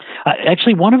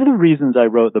Actually, one of the reasons I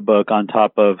wrote the book, on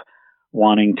top of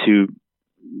wanting to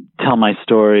tell my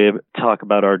story, talk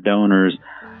about our donors,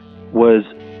 was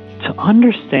to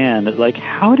understand, like,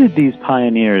 how did these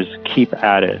pioneers keep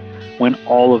at it when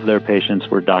all of their patients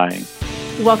were dying?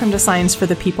 Welcome to Science for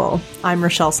the People. I'm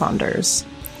Rochelle Saunders.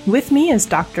 With me is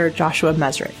Dr. Joshua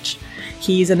Mezrich.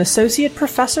 He's an associate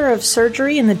professor of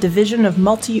surgery in the Division of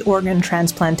Multi-Organ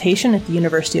Transplantation at the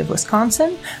University of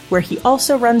Wisconsin, where he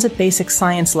also runs a basic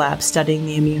science lab studying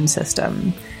the immune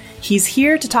system. He's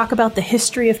here to talk about the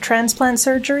history of transplant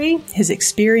surgery, his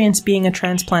experience being a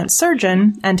transplant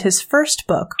surgeon, and his first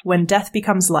book, When Death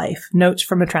Becomes Life, Notes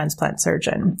from a Transplant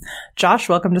Surgeon. Josh,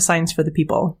 welcome to Science for the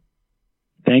People.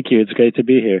 Thank you. It's great to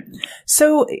be here.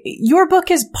 So your book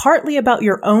is partly about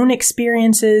your own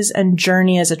experiences and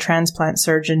journey as a transplant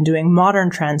surgeon doing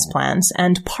modern transplants,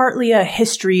 and partly a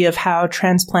history of how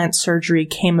transplant surgery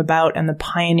came about and the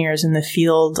pioneers in the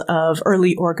field of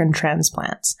early organ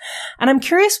transplants. And I'm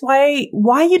curious why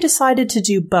you decided to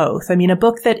do both. I mean, a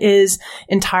book that is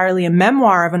entirely a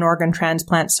memoir of an organ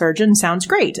transplant surgeon sounds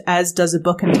great, as does a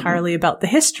book entirely about the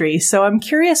history. So I'm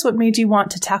curious what made you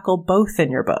want to tackle both in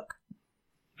your book.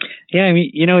 Yeah, I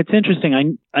mean, it's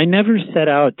interesting. I never set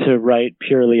out to write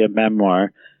purely a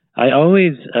memoir. I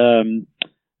always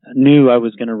knew I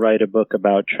was going to write a book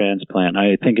about transplant.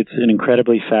 I think it's an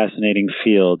incredibly fascinating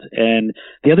field. And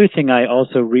the other thing I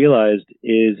also realized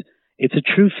is it's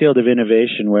a true field of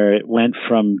innovation where it went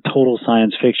from total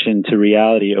science fiction to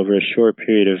reality over a short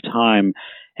period of time.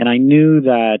 And I knew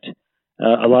that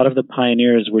a lot of the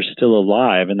pioneers were still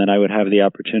alive, and then I would have the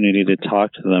opportunity to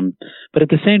talk to them. But at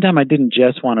the same time, I didn't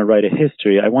just want to write a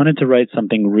history. I wanted to write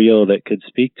something real that could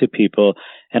speak to people,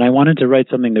 and I wanted to write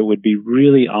something that would be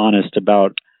really honest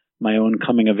about my own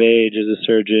coming of age as a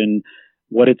surgeon,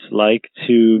 what it's like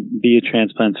to be a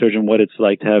transplant surgeon, what it's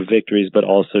like to have victories, but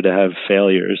also to have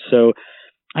failures. So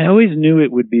I always knew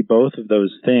it would be both of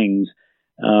those things.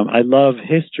 I love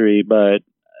history, but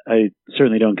I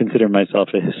certainly don't consider myself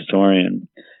a historian.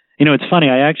 It's funny.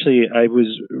 I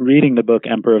was reading the book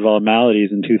Emperor of All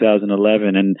Maladies in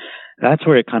 2011, and that's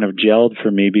where it kind of gelled for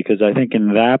me, because I think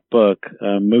in that book,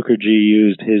 Mukherjee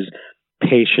used his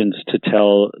patients to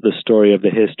tell the story of the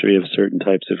history of certain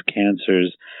types of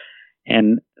cancers.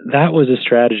 And that was a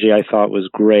strategy I thought was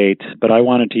great, but I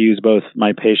wanted to use both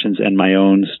my patients and my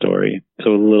own story.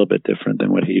 So a little bit different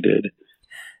than what he did.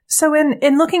 So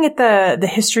in looking at the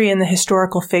history and the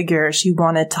historical figures you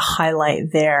wanted to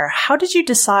highlight there, how did you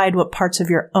decide what parts of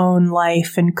your own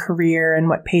life and career and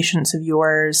what patients of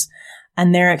yours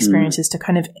and their experiences to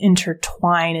kind of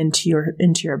intertwine into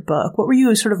your book? What were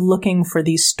you sort of looking for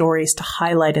these stories to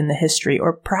highlight in the history,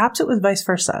 or perhaps it was vice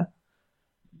versa?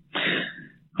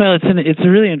 Well, it's a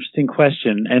really interesting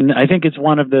question, and I think it's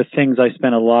one of the things I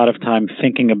spent a lot of time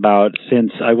thinking about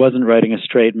since I wasn't writing a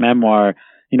straight memoir.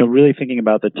 Really thinking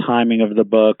about the timing of the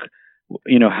book,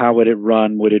 how would it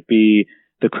run? Would it be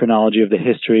the chronology of the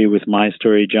history with my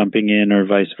story jumping in, or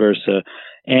vice versa?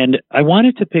 And I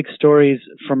wanted to pick stories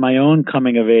from my own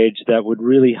coming of age that would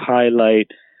really highlight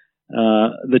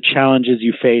the challenges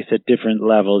you face at different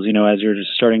levels, as you're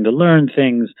just starting to learn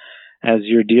things, as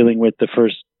you're dealing with the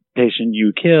first patient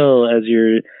you kill, as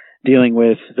you're dealing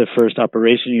with the first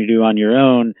operation you do on your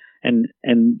own, and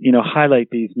highlight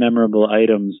these memorable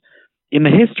items. In the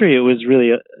history, it was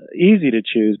really easy to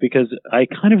choose because I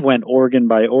kind of went organ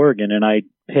by organ, and I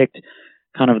picked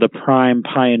kind of the prime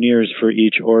pioneers for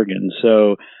each organ.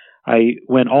 So I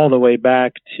went all the way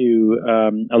back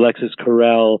to Alexis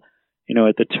Carrel,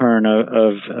 at the turn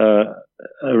of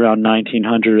around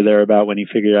 1900 or thereabout, when he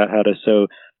figured out how to sew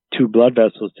two blood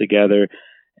vessels together.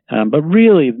 But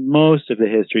really, most of the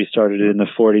history started in the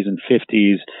 40s and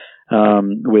 50s.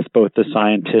 With both the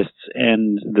scientists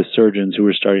and the surgeons who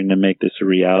were starting to make this a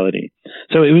reality.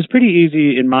 So it was pretty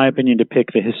easy, in my opinion, to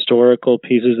pick the historical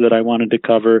pieces that I wanted to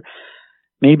cover.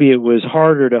 Maybe it was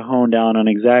harder to hone down on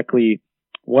exactly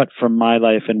what from my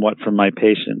life and what from my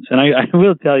patients. And I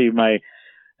will tell you,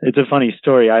 it's a funny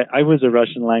story. I was a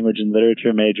Russian language and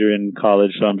literature major in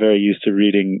college, so I'm very used to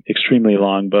reading extremely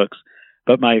long books.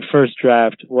 But my first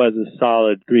draft was a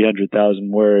solid 300,000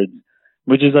 words,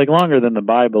 which is like longer than the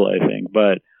Bible, I think,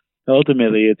 but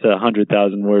ultimately it's a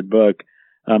 100,000 word book.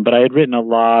 But I had written a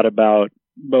lot about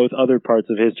both other parts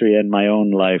of history and my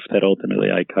own life that ultimately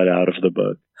I cut out of the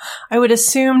book. I would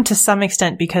assume to some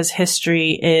extent because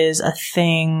history is a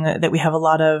thing that we have a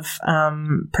lot of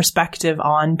perspective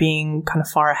on, being kind of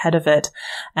far ahead of it.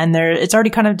 And it's already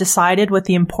kind of decided what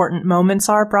the important moments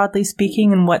are, broadly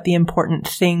speaking, and what the important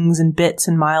things and bits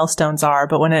and milestones are.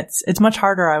 But when it's much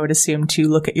harder, I would assume, to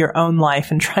look at your own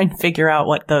life and try and figure out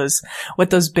what those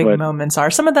big moments are.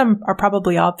 Some of them are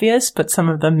probably obvious, but some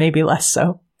of them maybe less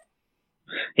so.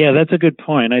 Yeah, that's a good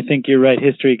point. I think you're right.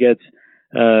 History gets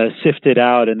sifted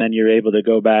out, and then you're able to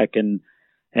go back and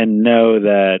know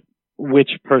that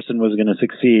which person was going to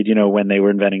succeed, when they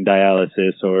were inventing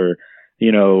dialysis, or,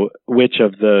 which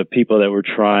of the people that were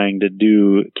trying to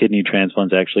do kidney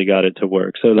transplants actually got it to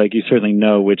work. So like, you certainly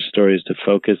know which stories to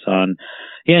focus on.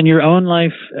 Yeah, in your own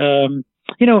life,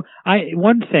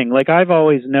 one thing, like I've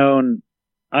always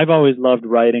loved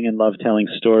writing and loved telling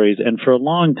stories. And for a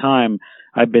long time,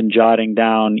 I've been jotting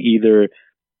down either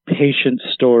patient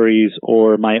stories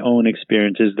or my own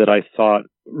experiences that I thought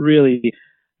really,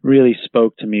 really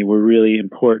spoke to me, were really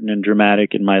important and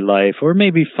dramatic in my life, or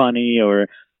maybe funny or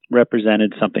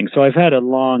represented something. So I've had a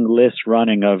long list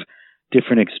running of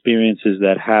different experiences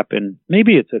that happen.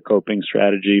 Maybe it's a coping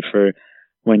strategy for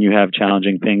when you have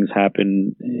challenging things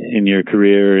happen in your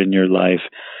career, in your life.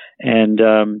 And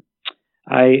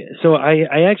I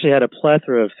actually had a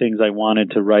plethora of things I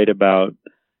wanted to write about.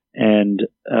 And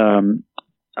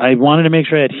I wanted to make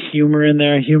sure I had humor in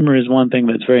there. Humor is one thing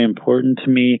that's very important to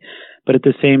me, but at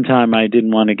the same time, I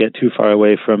didn't want to get too far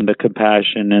away from the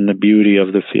compassion and the beauty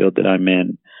of the field that I'm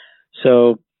in.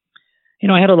 So,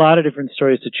 I had a lot of different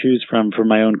stories to choose from for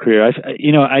my own career.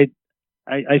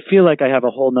 I feel like I have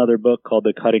a whole nother book called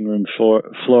The Cutting Room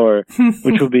Floor,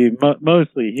 which will be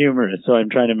mostly humorous. So I'm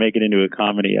trying to make it into a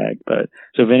comedy act. But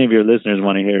so if any of your listeners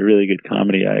want to hear a really good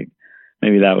comedy act,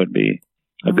 maybe that would be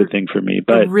a good thing for me.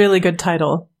 But a really good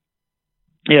title.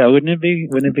 Yeah, wouldn't it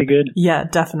be good? Yeah,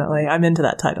 definitely. I'm into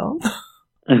that title.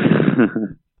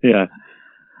 Yeah.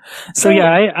 So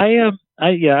yeah,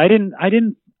 I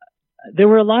didn't. There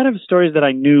were a lot of stories that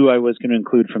I knew I was going to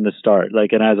include from the start.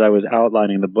 Like, and as I was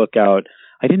outlining the book out,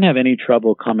 I didn't have any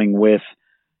trouble coming with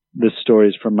the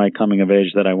stories from my coming of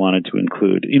age that I wanted to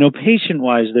include.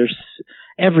 Patient-wise,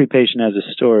 every patient has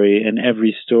a story, and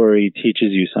every story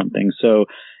teaches you something. So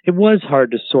it was hard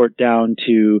to sort down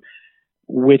to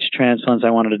which transplants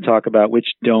I wanted to talk about, which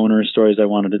donor stories I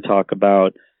wanted to talk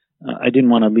about. I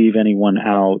didn't want to leave anyone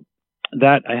out.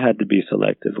 That I had to be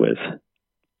selective with.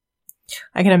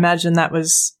 I can imagine that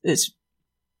was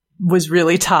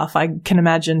really tough. I can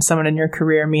imagine someone in your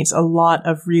career meets a lot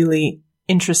of really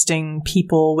interesting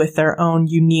people with their own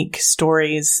unique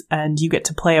stories, and you get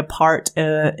to play a part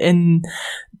in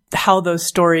how those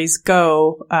stories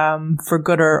go, for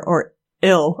good or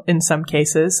ill in some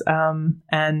cases.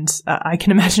 And I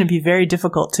can imagine it'd be very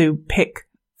difficult to pick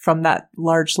from that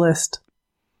large list.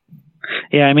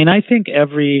 Yeah, I think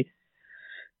every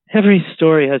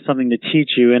story has something to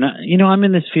teach you. And, I'm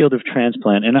in this field of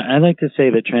transplant, and I like to say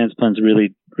that transplant's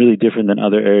really, really different than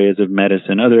other areas of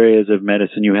medicine. Other areas of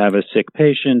medicine, you have a sick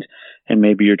patient, and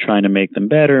maybe you're trying to make them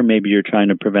better. Maybe you're trying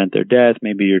to prevent their death.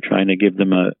 Maybe you're trying to give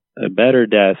them a better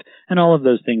death. And all of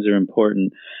those things are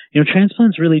important.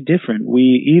 Transplant's really different.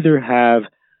 We either have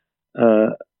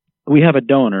a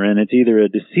donor, and it's either a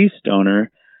deceased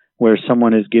donor where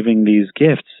someone is giving these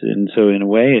gifts. And so in a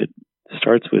way, it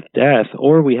starts with death,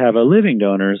 or we have a living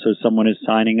donor, so someone is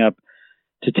signing up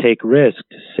to take risk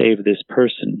to save this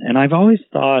person. And I've always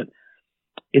thought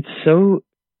it's so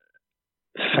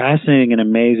fascinating and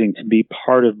amazing to be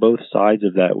part of both sides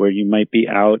of that, where you might be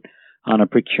out on a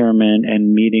procurement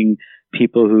and meeting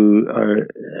people who are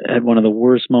at one of the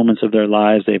worst moments of their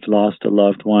lives. They've lost a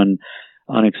loved one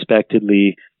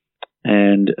unexpectedly,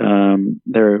 and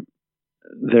they're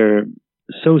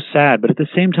so sad, but at the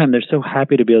same time, they're so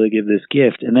happy to be able to give this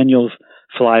gift. And then you'll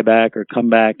fly back or come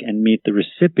back and meet the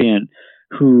recipient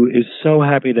who is so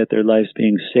happy that their life's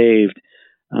being saved,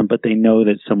 but they know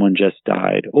that someone just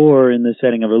died. Or in the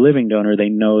setting of a living donor, they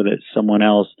know that someone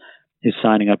else is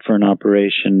signing up for an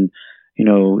operation,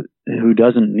 who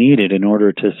doesn't need it in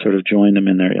order to sort of join them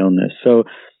in their illness. So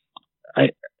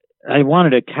I wanted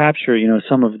to capture,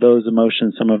 some of those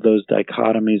emotions, some of those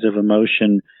dichotomies of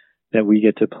emotion that we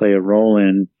get to play a role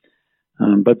in.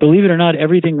 But believe it or not,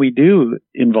 everything we do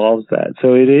involves that.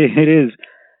 So it is,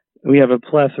 we have a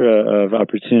plethora of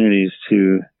opportunities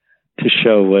to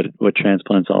show what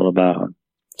transplant's all about.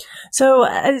 So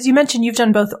as you mentioned, you've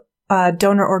done both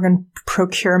donor organ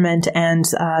procurement and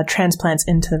transplants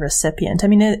into the recipient.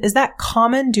 Is that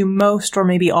common? Do most or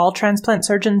maybe all transplant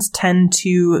surgeons tend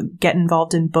to get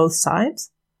involved in both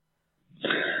sides?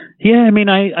 Yeah,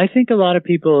 I think a lot of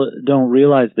people don't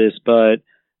realize this, but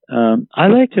I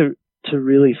like to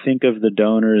really think of the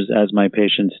donors as my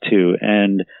patients too.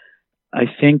 And I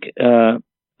think,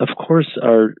 of course,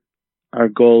 our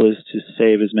goal is to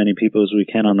save as many people as we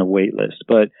can on the wait list.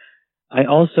 But I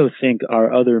also think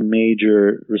our other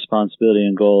major responsibility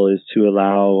and goal is to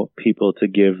allow people to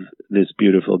give this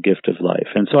beautiful gift of life.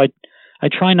 And so I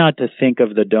try not to think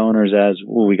of the donors as,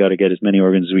 well, we got to get as many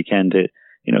organs as we can to,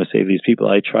 save these people.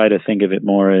 I try to think of it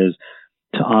more as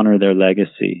to honor their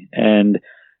legacy. And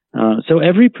so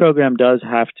every program does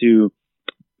have to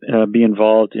be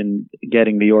involved in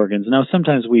getting the organs. Now,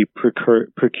 sometimes we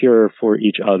procure for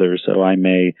each other. So I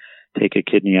may take a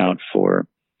kidney out for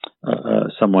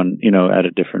someone, at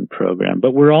a different program,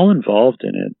 but we're all involved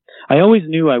in it. I always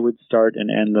knew I would start and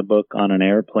end the book on an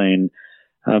airplane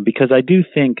because I do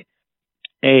think,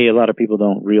 A, a lot of people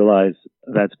don't realize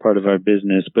that's part of our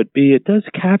business, but B, it does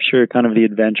capture kind of the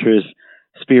adventurous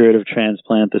spirit of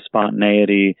transplant, the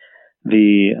spontaneity,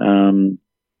 the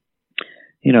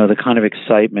kind of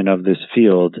excitement of this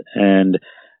field, and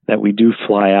that we do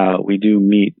fly out, we do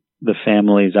meet the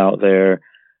families out there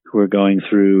who are going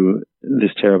through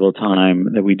this terrible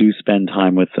time, that we do spend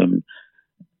time with them,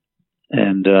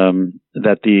 and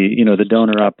that the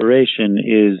donor operation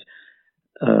is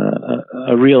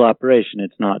a real operation.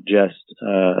 It's not just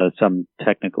some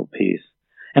technical piece.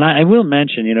 And I will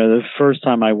mention, the first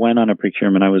time I went on a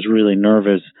procurement, I was really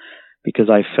nervous because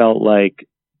I felt like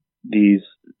this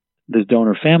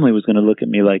donor family was going to look at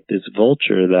me like this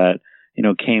vulture that,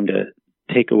 came to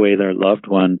take away their loved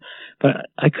one. But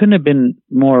I couldn't have been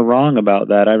more wrong about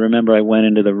that. I remember I went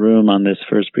into the room on this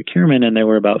first procurement and there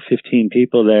were about 15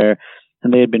 people there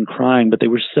and they had been crying, but they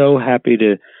were so happy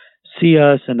to see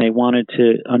us and they wanted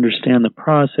to understand the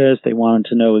process. They wanted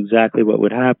to know exactly what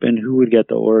would happen, who would get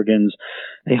the organs.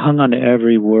 They hung on to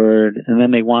every word, and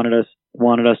then they wanted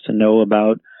us to know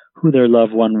about who their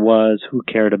loved one was, who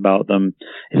cared about them.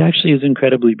 It actually is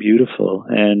incredibly beautiful.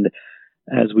 And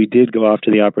as we did go off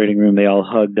to the operating room, they all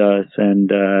hugged us, and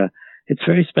it's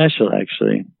very special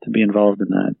actually to be involved in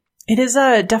that. It is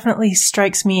definitely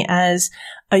strikes me as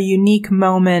a unique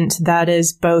moment that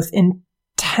is both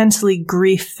intensely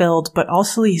grief-filled, but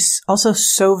also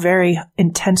so very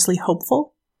intensely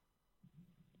hopeful.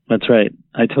 That's right.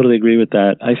 I totally agree with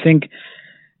that. I think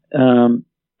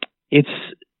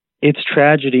it's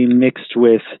tragedy mixed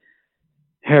with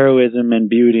heroism and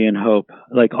beauty and hope,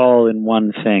 like all in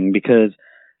one thing, because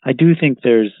I do think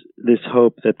there's this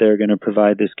hope that they're going to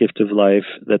provide this gift of life,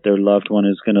 that their loved one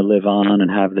is going to live on and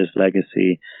have this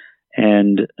legacy.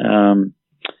 And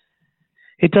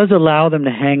it does allow them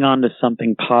to hang on to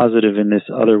something positive in this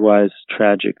otherwise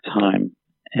tragic time.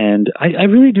 And I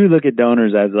really do look at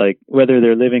donors as, like, whether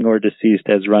they're living or deceased,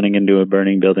 as running into a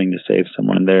burning building to save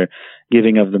someone. They're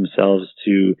giving of themselves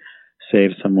to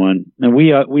save someone. And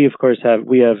we of course have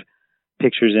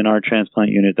pictures in our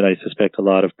transplant unit that I suspect a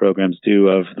lot of programs do,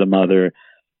 of the mother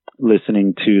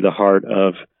listening to the heart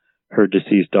of her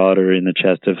deceased daughter in the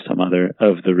chest of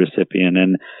of the recipient.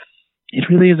 And it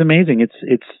really is amazing.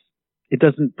 It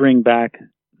doesn't bring back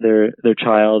their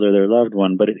child or their loved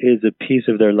one, but it is a piece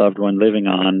of their loved one living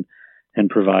on and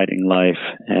providing life.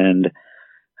 And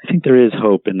I think there is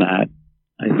hope in that.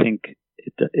 I think,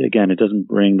 it doesn't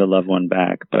bring the loved one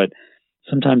back, but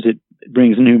sometimes it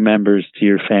brings new members to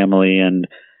your family and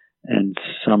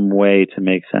some way to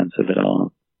make sense of it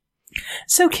all.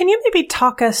 So can you maybe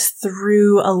talk us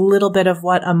through a little bit of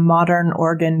what a modern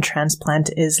organ transplant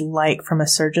is like from a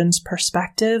surgeon's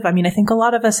perspective? I mean, I think a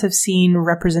lot of us have seen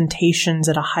representations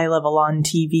at a high level on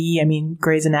TV. I mean,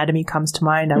 Grey's Anatomy comes to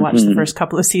mind. I watched the first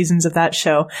couple of seasons of that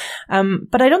show.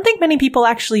 But I don't think many people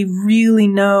actually really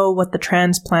know what the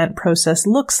transplant process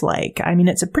looks like. I mean,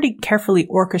 it's a pretty carefully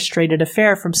orchestrated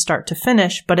affair from start to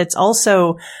finish, but it's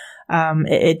also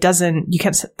you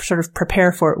can't sort of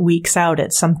prepare for it weeks out.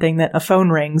 It's something that a phone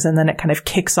rings and then it kind of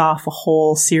kicks off a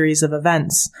whole series of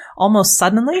events almost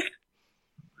suddenly.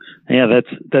 Yeah,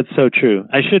 that's so true.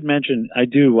 I should mention, I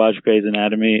do watch Grey's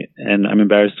Anatomy, and I'm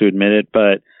embarrassed to admit it,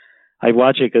 but I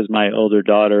watch it because my older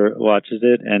daughter watches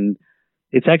it, and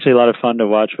it's actually a lot of fun to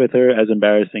watch with her, as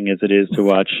embarrassing as it is to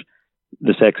watch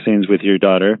the sex scenes with your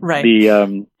daughter. Right.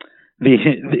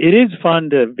 It is fun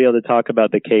to be able to talk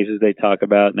about the cases they talk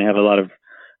about, and they have a lot of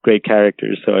great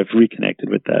characters, so I've reconnected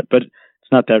with that, but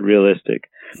it's not that realistic.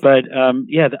 But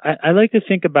I like to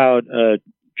think about the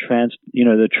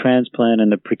transplant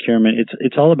and the procurement.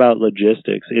 It's all about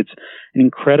logistics. It's an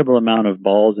incredible amount of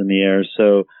balls in the air.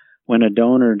 So when a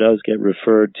donor does get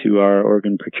referred to our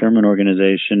organ procurement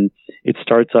organization, it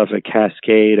starts off a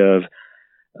cascade of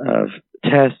of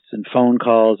tests and phone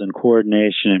calls and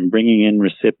coordination and bringing in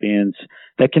recipients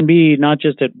that can be not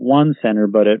just at one center,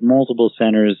 but at multiple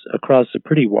centers across a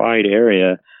pretty wide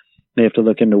area. They have to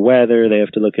look into weather. They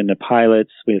have to look into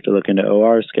pilots. We have to look into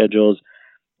OR schedules.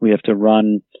 We have to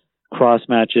run cross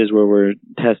matches where we're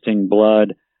testing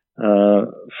blood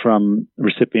from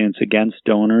recipients against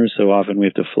donors. So often we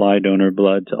have to fly donor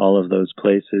blood to all of those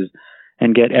places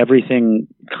and get everything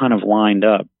kind of lined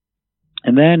up.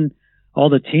 And then all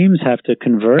the teams have to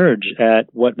converge at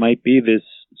what might be this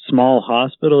small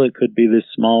hospital. It could be this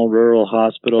small rural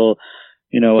hospital,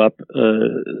 up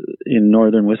in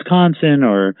northern Wisconsin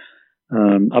or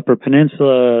Upper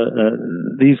Peninsula,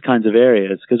 these kinds of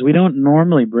areas, because we don't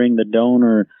normally bring the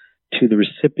donor to the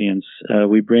recipients.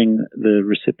 We bring the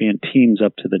recipient teams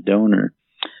up to the donor.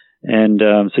 And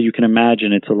so you can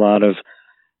imagine it's a lot of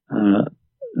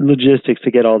logistics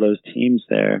to get all those teams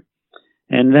there.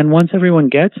 And then once everyone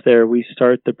gets there, we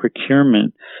start the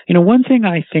procurement. One thing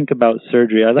I think about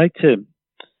surgery, I like a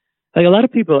lot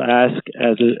of people ask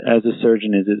as a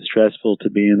surgeon, is it stressful to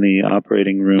be in the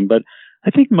operating room? But I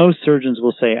think most surgeons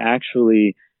will say,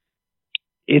 actually,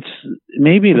 it's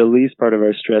maybe the least part of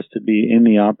our stress to be in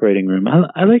the operating room.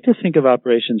 I like to think of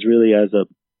operations really as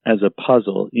a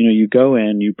puzzle. You go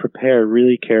in, you prepare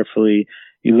really carefully,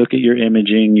 you look at your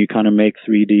imaging, you kind of make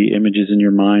 3D images in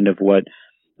your mind of what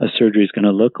a surgery is going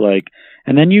to look like.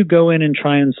 And then you go in and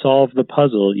try and solve the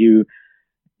puzzle. You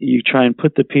try and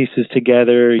put the pieces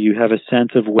together. You have a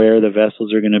sense of where the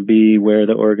vessels are going to be, where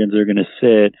the organs are going to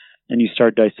sit, and you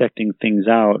start dissecting things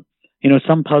out.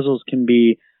 Some puzzles can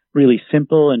be really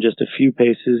simple and just a few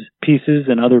pieces,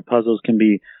 and other puzzles can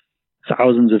be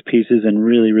thousands of pieces and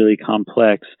really, really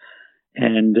complex.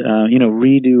 And,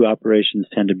 redo operations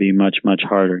tend to be much, much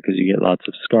harder because you get lots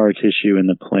of scar tissue and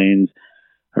the planes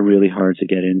are really hard to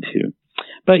get into.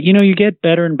 But, you get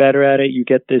better and better at it. You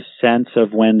get this sense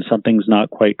of when something's not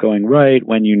quite going right,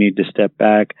 when you need to step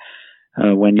back,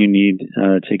 when you need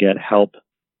to get help.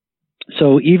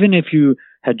 So even if you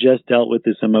had just dealt with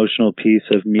this emotional piece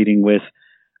of meeting with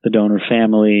the donor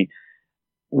family,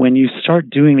 when you start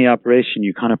doing the operation,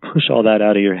 you kind of push all that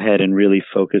out of your head and really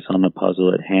focus on the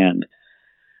puzzle at hand.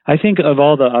 I think of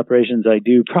all the operations I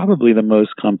do, probably the most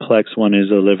complex one is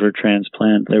a liver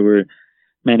transplant. There were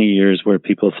many years where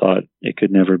people thought it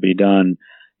could never be done.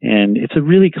 And it's a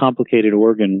really complicated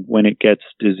organ. When it gets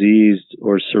diseased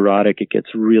or cirrhotic, it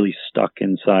gets really stuck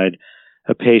inside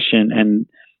a patient. And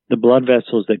the blood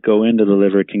vessels that go into the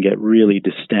liver can get really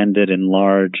distended and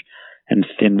large and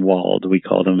thin-walled. We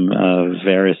call them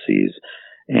varices.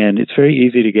 And it's very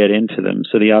easy to get into them.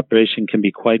 So the operation can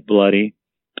be quite bloody,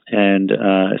 and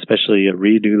especially a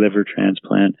redo liver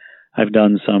transplant. I've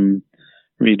done some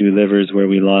redo livers where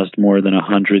we lost more than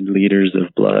 100 liters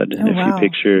of blood. Oh, wow. You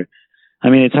picture,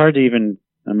 it's hard to even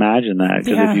imagine that,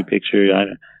 because if you picture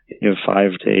you have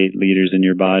 5 to 8 liters in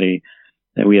your body,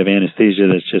 and we have anesthesia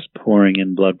that's just pouring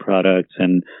in blood products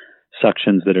and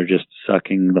suctions that are just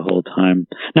sucking the whole time.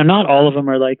 Now, not all of them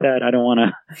are like that. I don't want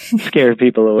to scare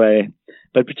people away,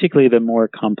 but particularly the more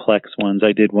complex ones.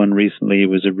 I did one recently. It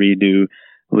was a redo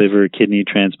liver kidney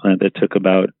transplant that took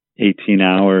about 18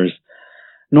 hours.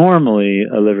 Normally,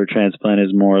 a liver transplant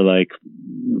is more like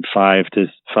 5 to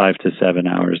 7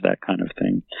 hours, that kind of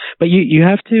thing. But you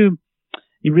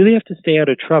really have to stay out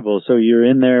of trouble. So you're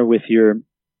in there with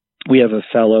we have a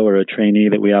fellow or a trainee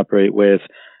that we operate with,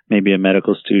 maybe a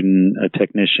medical student, a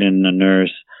technician, a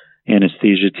nurse,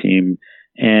 anesthesia team.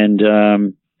 And,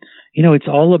 it's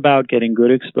all about getting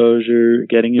good exposure,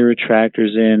 getting your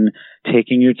retractors in,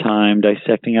 taking your time,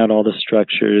 dissecting out all the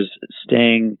structures,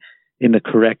 staying in the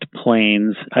correct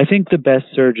planes. I think the best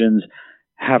surgeons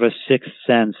have a sixth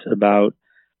sense about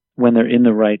when they're in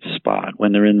the right spot,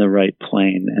 when they're in the right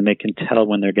plane, and they can tell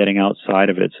when they're getting outside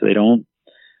of it. So they don't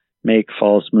make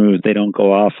false moves. They don't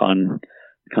go off on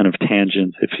kind of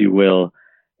tangents, if you will.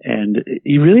 And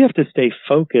you really have to stay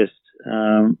focused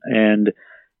and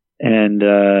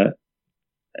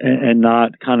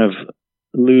not kind of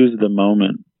lose the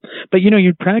moment. But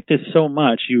you practice so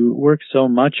much, you work so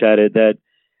much at it that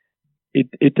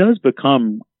it does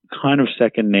become kind of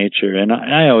second nature. And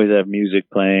I always have music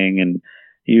playing, and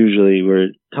usually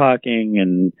we're talking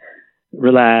and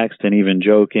relaxed and even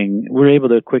joking. We're able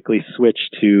to quickly switch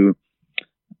to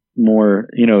more,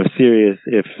 serious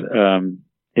if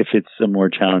it's a more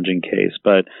challenging case.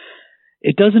 But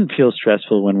it doesn't feel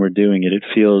stressful when we're doing it. It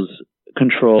feels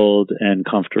controlled and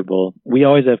comfortable. We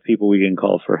always have people we can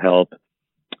call for help.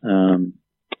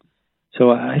 So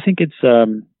I think it's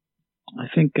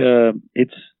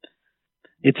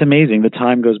it's amazing. The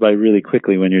time goes by really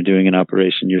quickly when you're doing an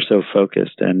operation. You're so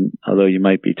focused, and although you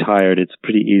might be tired, it's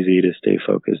pretty easy to stay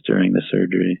focused during the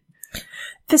surgery.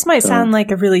 This might sound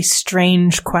like a really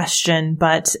strange question,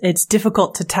 but it's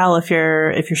difficult to tell if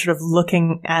you're sort of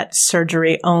looking at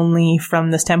surgery only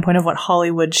from the standpoint of what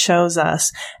Hollywood shows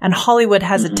us. And Hollywood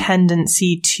has a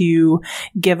tendency to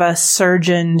give us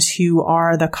surgeons who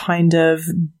are the kind of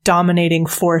dominating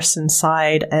force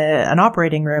inside an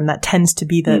operating room. That tends to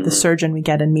be the surgeon we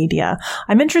get in media.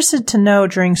 I'm interested to know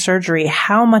during surgery,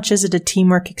 how much is it a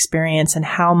teamwork experience and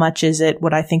how much is it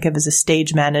what I think of as a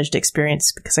stage managed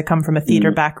experience? Because I come from a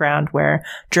theater background where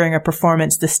during a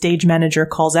performance, the stage manager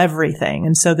calls everything.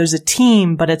 And so there's a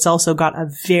team, but it's also got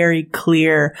a very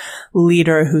clear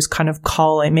leader who's kind of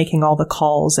making all the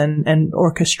calls and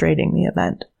orchestrating the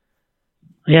event.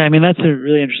 Yeah, I mean, that's a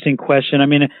really interesting question. I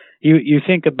mean, you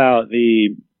think about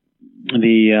the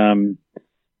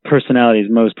personalities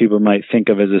most people might think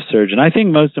of as a surgeon. I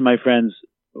think most of my friends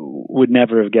would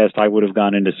never have guessed I would have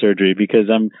gone into surgery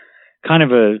because I'm kind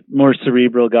of a more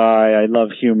cerebral guy. I love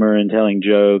humor and telling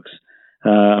jokes.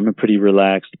 I'm a pretty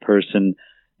relaxed person.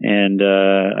 And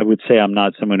I would say I'm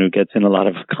not someone who gets in a lot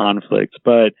of conflict.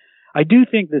 But I do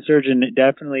think the surgeon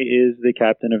definitely is the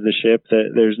captain of the ship.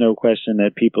 That there's no question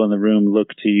that people in the room look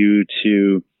to you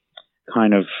to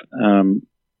kind of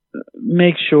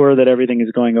make sure that everything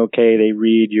is going okay. They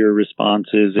read your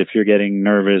responses if you're getting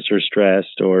nervous or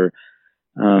stressed or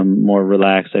more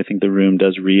relaxed. I think the room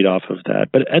does read off of that.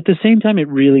 But at the same time, it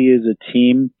really is a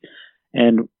team,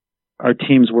 and our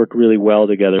teams work really well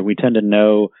together. We tend to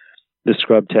know the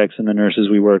scrub techs and the nurses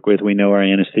we work with. We know our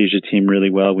anesthesia team really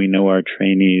well. We know our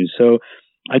trainees. So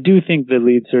I do think the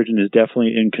lead surgeon is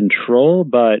definitely in control,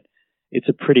 but it's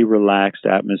a pretty relaxed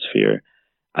atmosphere.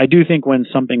 I do think when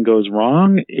something goes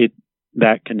wrong,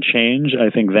 that can change. I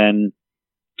think then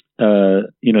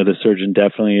the surgeon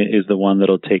definitely is the one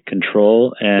that'll take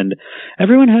control, and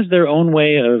everyone has their own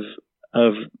way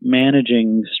of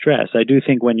managing stress. I do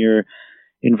think when you're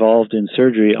involved in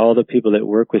surgery, all the people that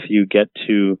work with you get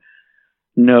to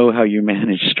know how you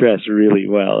manage stress really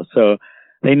well. So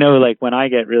they know, like, when I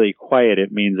get really quiet,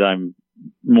 it means I'm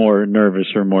more nervous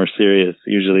or more serious.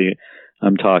 Usually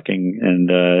I'm talking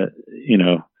and,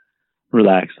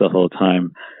 relaxed the whole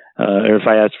time. Or if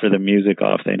I ask for the music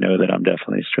off, they know that I'm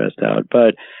definitely stressed out.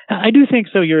 But I do think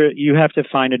so. You have to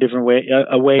find a different way,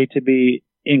 a way to be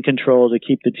in control, to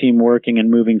keep the team working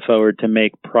and moving forward, to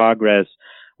make progress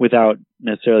without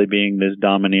necessarily being this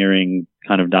domineering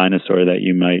kind of dinosaur that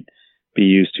you might be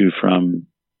used to from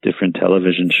different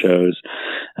television shows.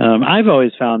 I've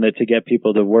always found that to get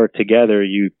people to work together,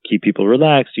 you keep people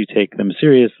relaxed, you take them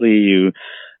seriously, you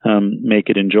make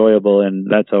it enjoyable, and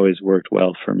that's always worked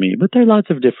well for me. But there are lots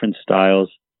of different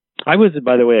styles. I was,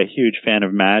 by the way, a huge fan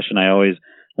of MASH, and I always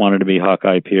wanted to be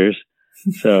Hawkeye Pierce.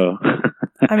 So,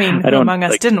 I mean, who among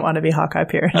us didn't want to be Hawkeye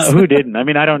Pierce? Who didn't? I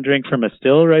mean, I don't drink from a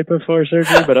still right before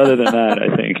surgery, but other than that,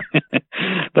 I think.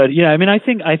 But yeah, I mean, I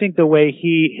think the way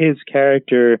his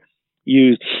character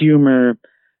used humor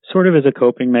sort of as a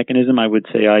coping mechanism, I would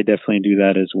say I definitely do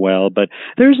that as well. But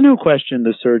there's no question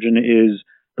the surgeon is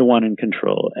the one in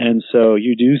control. And so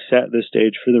you do set the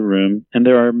stage for the room, and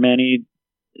there are many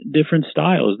different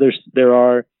styles. There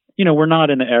are, we're not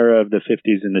in the era of the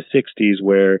 50s and the 60s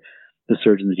where the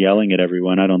surgeon's yelling at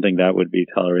everyone. I don't think that would be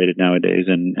tolerated nowadays,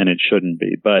 and it shouldn't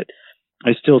be. But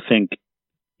I still think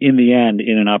in the end,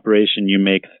 in an operation, you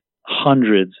make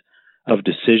hundreds of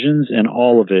decisions, and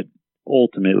all of it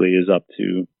ultimately is up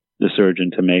to the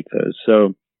surgeon to make those.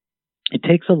 So it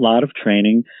takes a lot of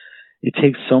training. It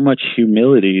takes so much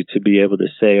humility to be able to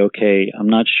say, okay, I'm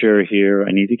not sure here.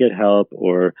 I need to get help,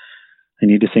 or I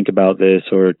need to think about this,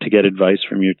 or to get advice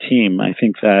from your team. I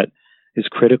think that is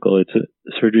critical.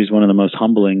 Surgery is one of the most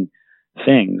humbling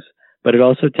things, but it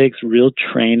also takes real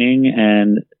training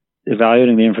and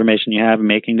evaluating the information you have and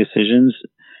making decisions.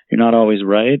 You're not always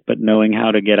right, but knowing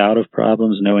how to get out of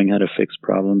problems, knowing how to fix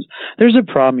problems. There's a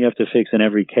problem you have to fix in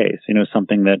every case.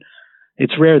 Something that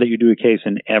it's rare that you do a case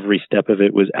and every step of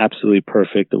it was absolutely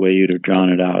perfect the way you'd have drawn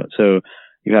it out. So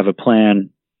you have a plan,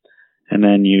 and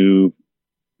then you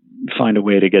find a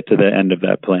way to get to the end of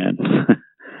that plan.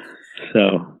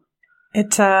 So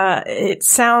it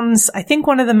sounds, I think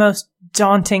one of the most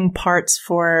daunting parts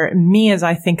for me as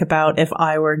I think about if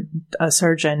I were a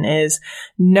surgeon is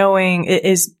knowing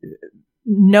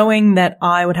that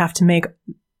I would have to make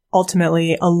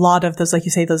ultimately a lot of those, like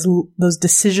you say, those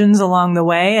decisions along the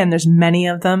way. And there's many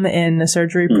of them in a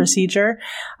surgery procedure.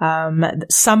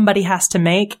 Somebody has to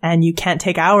make, and you can't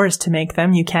take hours to make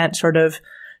them. You can't sort of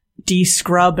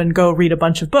de-scrub and go read a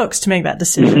bunch of books to make that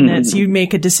decision. It's you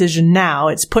make a decision now.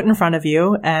 It's put in front of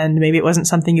you, and maybe it wasn't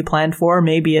something you planned for.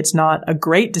 Maybe it's not a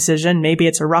great decision. Maybe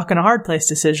it's a rock and a hard place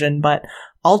decision, but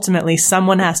ultimately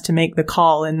someone has to make the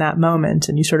call in that moment,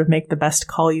 and you sort of make the best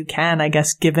call you can, I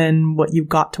guess, given what you've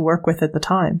got to work with at the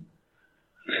time.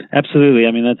 Absolutely.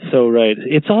 I mean, that's so right.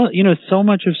 It's all, so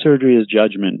much of surgery is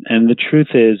judgment. And the truth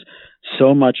is,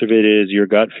 so much of it is your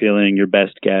gut feeling, your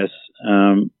best guess,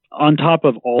 on top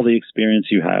of all the experience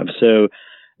you have. So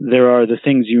there are the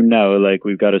things like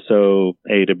we've got to sew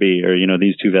A to B, or,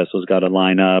 these two vessels got to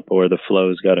line up, or the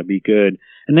flow's got to be good.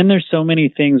 And then there's so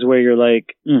many things where you're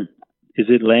like, is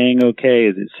it laying okay?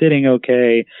 Is it sitting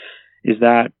okay? Does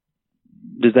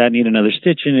that need another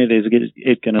stitch in it? Is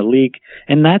it going to leak?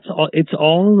 And that's all, it's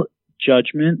all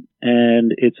judgment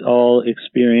and it's all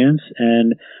experience.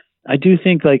 And I do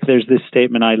think there's this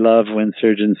statement I love when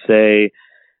surgeons say,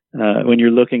 when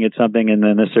you're looking at something and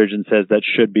then the surgeon says that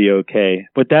should be okay.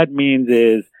 What that means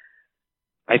is,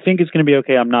 I think it's going to be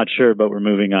okay. I'm not sure, but we're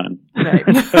moving on.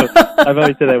 Right. So I've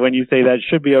always said that when you say that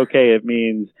should be okay, it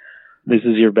means this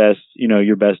is your best,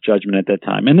 your best judgment at that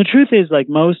time. And the truth is,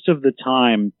 most of the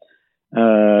time,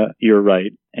 you're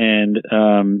right. And,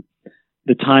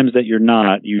 the times that you're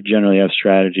not, you generally have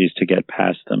strategies to get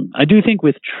past them. I do think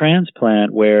with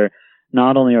transplant, where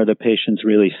not only are the patients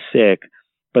really sick,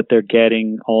 but they're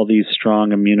getting all these strong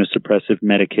immunosuppressive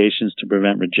medications to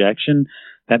prevent rejection,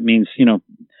 that means,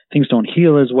 things don't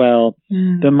heal as well.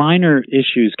 The minor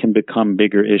issues can become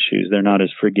bigger issues. They're not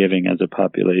as forgiving as a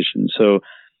population. So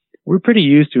we're pretty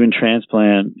used to in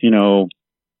transplant,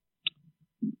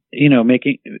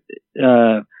 making,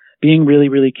 being really,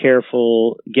 really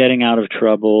careful, getting out of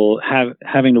trouble,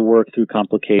 having to work through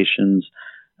complications,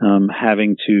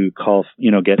 having to call,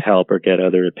 get help or get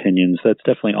other opinions. That's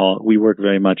definitely all. We work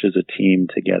very much as a team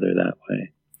together that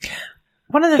way.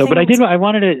 One of the things... But I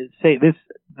wanted to say this.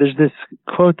 There's this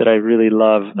quote that I really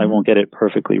love. I won't get it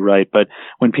perfectly right, but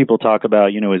when people talk about,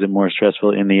 is it more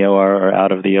stressful in the OR or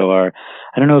out of the OR?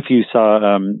 I don't know if you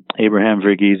saw Abraham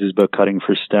Verghese's book, Cutting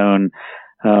for Stone,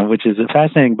 which is a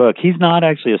fascinating book. He's not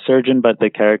actually a surgeon, but the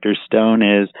character Stone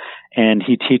is, and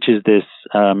he teaches this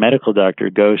medical doctor,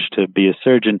 Ghosh, to be a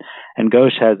surgeon. And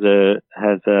Ghosh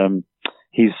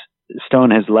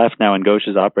Stone has left now, and Ghosh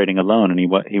is operating alone, and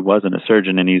he wasn't a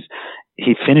surgeon, and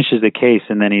he finishes the case,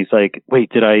 and then he's like,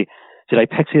 wait, did I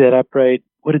pexy that up right?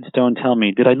 What did Stone tell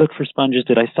me? Did I look for sponges?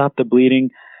 Did I stop the bleeding?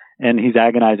 And he's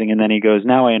agonizing, and then he goes,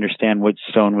 now I understand what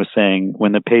Stone was saying.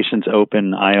 When the patients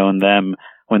open, I own them.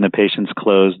 When the patient's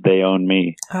closed, they own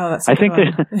me. Oh, that's I think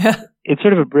that it's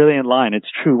sort of a brilliant line.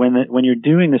 It's true. When you're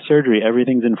doing the surgery,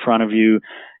 everything's in front of you.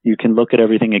 You can look at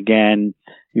everything again.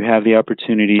 You have the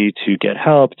opportunity to get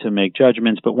help, to make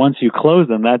judgments. But once you close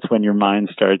them, that's when your mind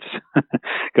starts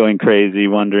going crazy,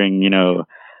 wondering,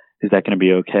 is that going to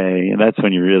be okay? And that's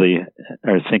when you really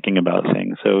are thinking about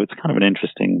things. So it's kind of an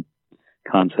interesting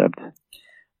concept.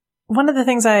 One of the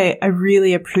things I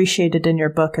really appreciated in your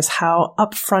book is how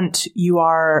upfront you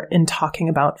are in talking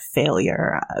about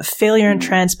failure in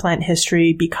transplant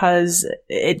history, because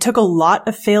it took a lot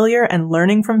of failure and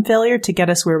learning from failure to get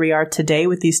us where we are today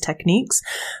with these techniques.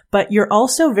 But you're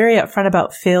also very upfront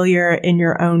about failure in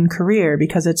your own career,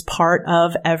 because it's part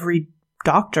of every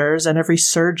doctor's and every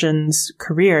surgeon's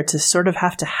career to sort of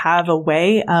have to have a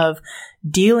way of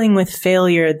dealing with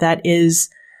failure that is,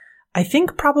 I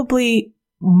think, probably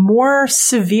more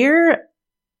severe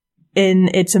in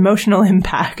its emotional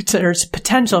impact, or its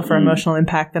potential for emotional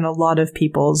impact, than a lot of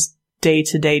people's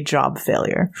day-to-day job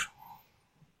failure.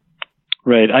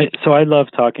 Right. So I love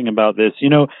talking about this.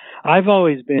 I've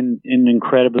always been an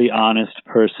incredibly honest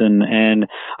person, and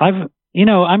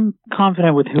I'm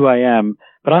confident with who I am,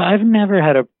 but I've never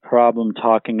had a problem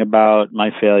talking about my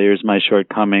failures, my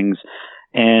shortcomings,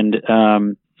 and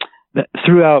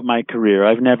throughout my career,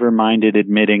 I've never minded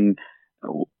admitting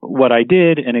what I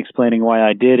did and explaining why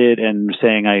I did it and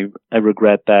saying I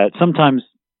regret that. Sometimes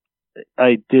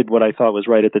I did what I thought was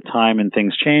right at the time and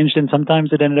things changed, and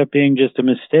sometimes it ended up being just a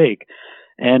mistake.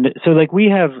 And so we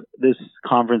have this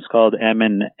conference called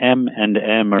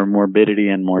M&M, or Morbidity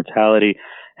and Mortality,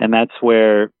 and that's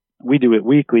where we do it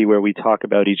weekly, where we talk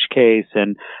about each case.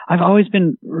 And I've always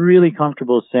been really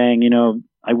comfortable saying,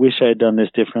 I wish I had done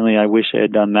this differently. I wish I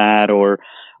had done that, or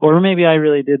maybe I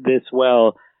really did this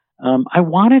well. I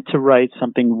wanted to write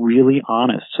something really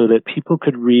honest so that people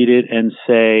could read it and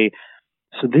say,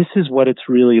 so this is what it's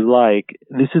really like.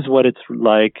 This is what it's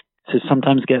like to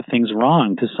sometimes get things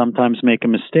wrong, to sometimes make a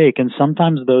mistake. And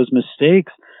sometimes those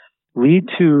mistakes lead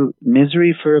to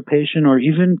misery for a patient or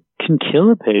even can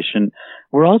kill a patient.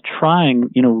 We're all trying,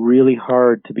 really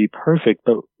hard to be perfect,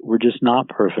 but we're just not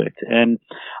perfect. And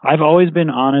I've always been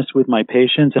honest with my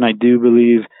patients, and I do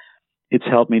believe it's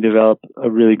helped me develop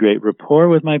a really great rapport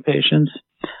with my patients.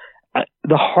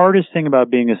 The hardest thing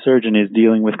about being a surgeon is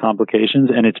dealing with complications,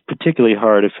 and it's particularly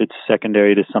hard if it's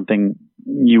secondary to something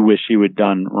you wish you had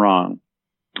done wrong.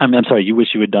 I'm sorry, you wish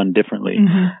you had done differently.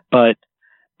 Mm-hmm.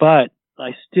 But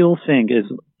I still think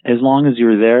as long as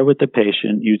you're there with the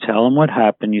patient, you tell them what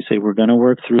happened, you say, we're going to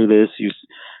work through this, you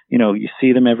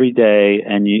see them every day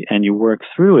and you work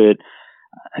through it.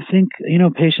 I think,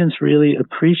 patients really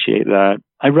appreciate that.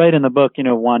 I write in the book,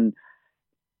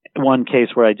 one case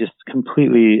where I just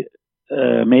completely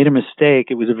made a mistake.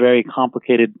 It was a very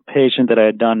complicated patient that I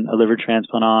had done a liver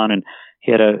transplant on, and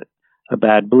he had a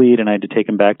bad bleed, and I had to take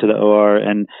him back to the OR.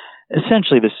 And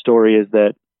essentially the story is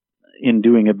that in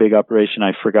doing a big operation,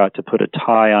 I forgot to put a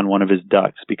tie on one of his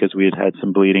ducts because we had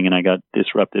some bleeding, and I got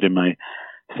disrupted in my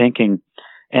thinking.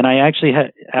 And I actually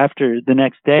after the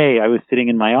next day, I was sitting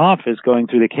in my office going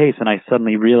through the case, and I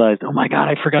suddenly realized, oh my God,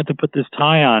 I forgot to put this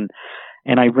tie on.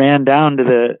 And I ran down to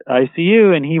the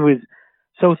ICU, and he was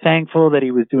so thankful that he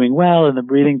was doing well and the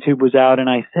breathing tube was out. And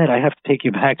I said, I have to take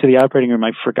you back to the operating room.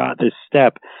 I forgot this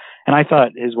step. And I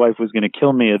thought his wife was going to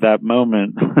kill me at that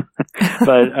moment.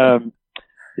 But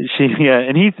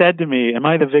and he said to me, am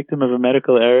I the victim of a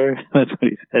medical error? That's what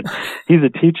he said. He's a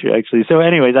teacher, actually. So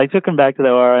anyways, I took him back to the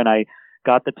OR, and I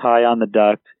got the tie on the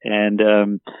duct,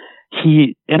 and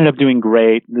he ended up doing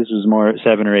great. This was more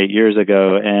 7 or 8 years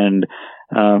ago. And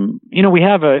we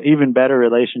have an even better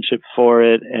relationship for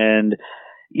it. And,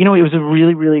 it was a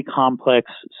really, really complex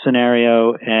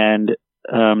scenario, and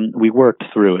we worked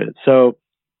through it. So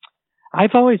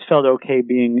I've always felt okay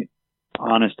being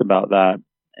honest about that.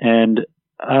 And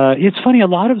it's funny, a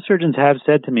lot of surgeons have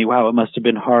said to me, wow, it must have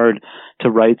been hard to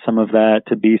write some of that,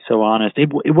 to be so honest.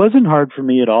 It wasn't hard for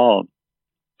me at all.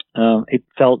 It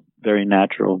felt very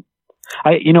natural.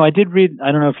 I did read,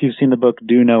 I don't know if you've seen the book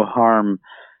Do No Harm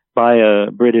by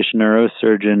a British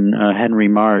neurosurgeon, Henry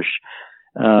Marsh.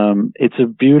 It's a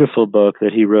beautiful book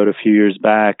that he wrote a few years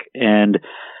back, and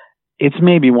it's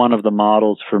maybe one of the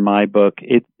models for my book.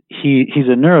 He's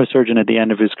a neurosurgeon at the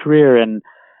end of his career and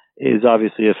is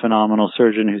obviously a phenomenal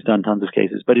surgeon who's done tons of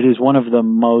cases, but it is one of the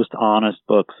most honest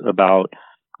books about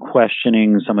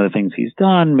questioning some of the things he's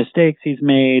done, mistakes he's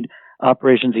made,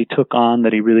 operations he took on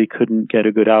that he really couldn't get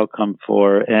a good outcome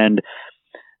for. And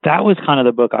that was kind of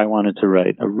the book I wanted to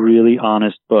write, a really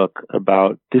honest book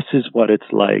about this is what it's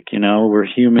like. We're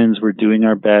humans, we're doing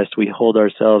our best, we hold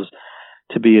ourselves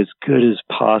to be as good as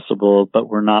possible, but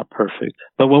we're not perfect.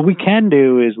 But what we can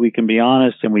do is we can be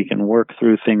honest and we can work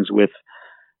through things with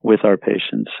our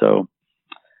patients. So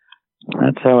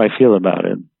that's how I feel about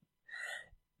it.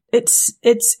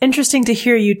 It's interesting to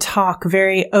hear you talk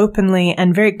very openly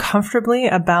and very comfortably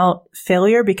about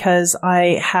failure, because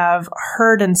I have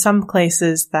heard in some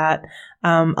places that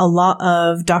a lot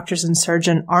of doctors and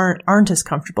surgeons aren't as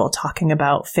comfortable talking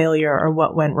about failure or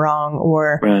what went wrong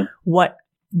or right.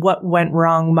 What went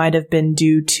wrong might have been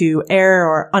due to error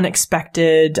or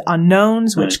unexpected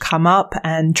unknowns, which come up,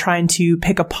 and trying to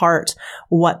pick apart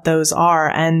what those are.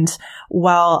 And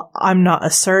while I'm not a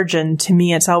surgeon, to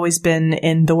me, it's always been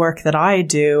in the work that I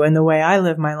do and the way I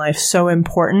live my life so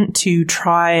important to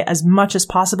try as much as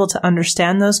possible to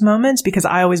understand those moments, because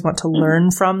I always want to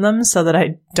learn from them so that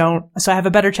I have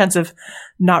a better chance of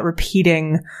not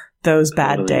repeating those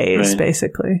bad days, right.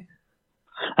 Basically.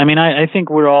 I mean, I think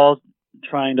we're all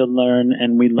trying to learn,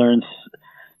 and we learn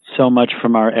so much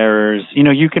from our errors.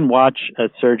 You can watch a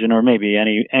surgeon or maybe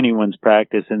anyone's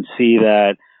practice and see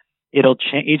that it'll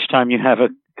change each time you have a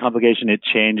complication. It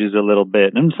changes a little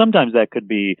bit, and sometimes that could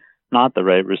be not the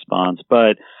right response.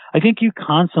 But I think you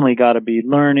constantly got to be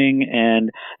learning. And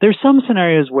there's some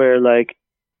scenarios where, like,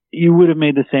 you would have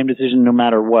made the same decision no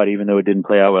matter what, even though it didn't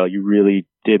play out well. You really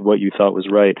did what you thought was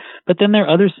right. But then there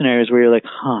are other scenarios where you're like,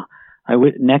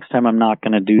 next time I'm not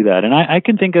going to do that. And I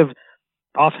can think of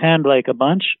offhand like a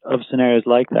bunch of scenarios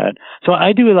like that. So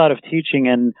I do a lot of teaching,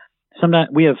 and sometimes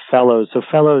we have fellows. So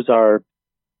fellows are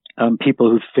people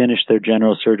who finished their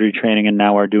general surgery training and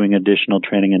now are doing additional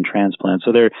training in transplant.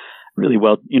 So they're really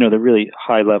they're really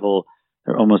high level.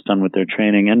 They're almost done with their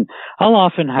training. And I'll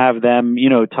often have them,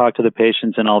 talk to the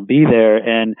patients, and I'll be there.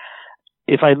 And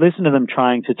if I listen to them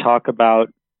trying to talk about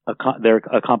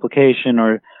a complication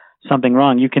or something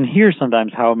wrong, you can hear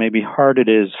sometimes how maybe hard it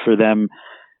is for them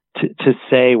to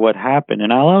say what happened.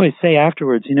 And I'll always say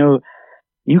afterwards,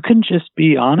 you can just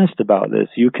be honest about this.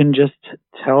 You can just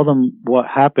tell them what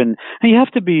happened. And you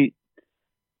have to be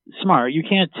smart. You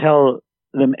can't tell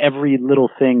them every little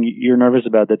thing you're nervous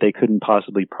about that they couldn't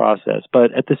possibly process.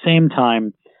 But at the same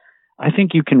time, I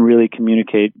think you can really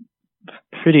communicate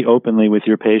pretty openly with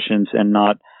your patients and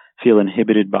not feel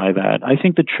inhibited by that. I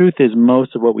think the truth is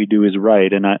most of what we do is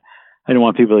right. And I don't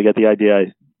want people to get the idea I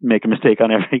make a mistake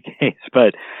on every case,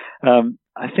 but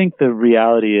I think the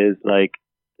reality is like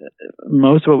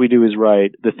most of what we do is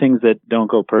right. The things that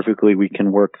don't go perfectly, we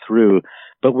can work through,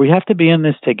 but we have to be in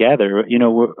this together. You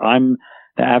know, I'm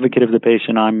the advocate of the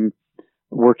patient. I'm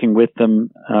working with them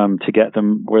to get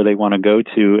them where they want to go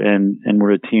to, and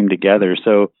we're a team together.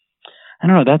 So I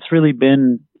don't know, that's really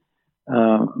been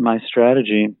my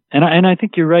strategy. And I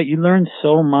think you're right. You learn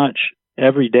so much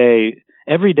every day.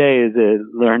 Every day is a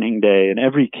learning day, and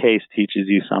every case teaches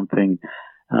you something.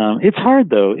 It's hard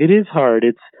though. It is hard.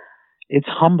 It's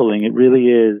humbling. It really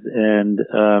is. And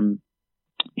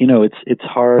you know, it's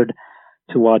hard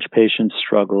to watch patients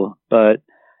struggle, but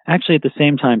actually at the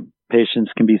same time,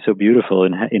 patients can be so beautiful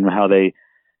in how they,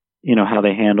 you know, how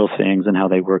they handle things and how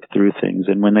they work through things.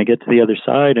 And when they get to the other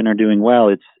side and are doing well,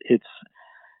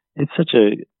 it's such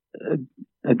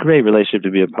a great relationship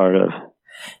to be a part of.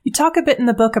 You talk a bit in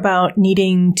the book about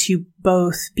needing to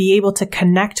both be able to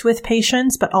connect with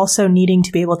patients, but also needing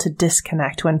to be able to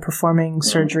disconnect when performing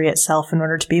surgery itself in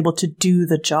order to be able to do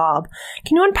the job.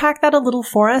 Can you unpack that a little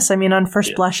for us? I mean, on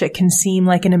first blush, it can seem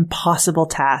like an impossible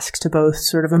task to both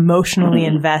sort of emotionally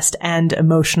invest and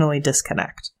emotionally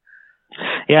disconnect.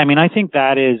 Yeah, I mean, I think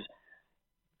that is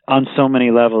on so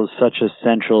many levels such a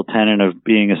central tenet of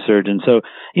being a surgeon. So,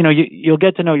 you know, you'll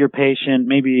get to know your patient,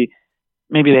 maybe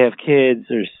they have kids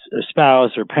or a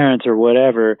spouse or parents or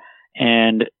whatever,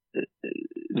 and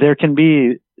there can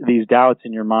be these doubts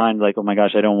in your mind like, oh my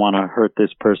gosh, I don't want to hurt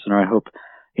this person, or I hope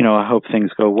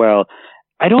things go well.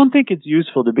 I don't think it's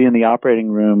useful to be in the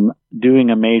operating room doing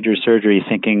a major surgery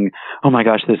thinking, oh my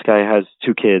gosh, this guy has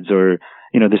 2 kids, or,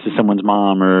 you know, this is someone's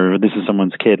mom, or this is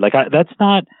someone's kid. Like, that's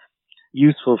not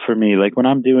useful for me. Like, when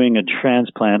I'm doing a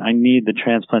transplant, I need the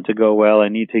transplant to go well. I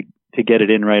need to get it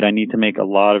in right. I need to make a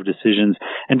lot of decisions,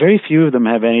 and very few of them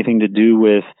have anything to do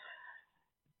with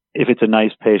if it's a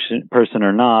nice person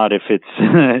or not, if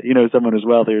it's, you know, someone who's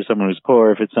wealthy or someone who's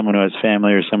poor, if it's someone who has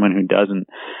family or someone who doesn't.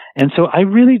 And so I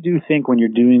really do think when you're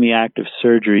doing the act of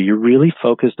surgery, you're really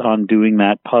focused on doing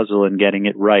that puzzle and getting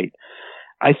it right.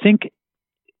 I think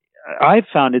I've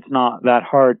found it's not that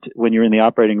hard when you're in the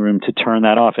operating room to turn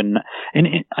that off. And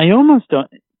I don't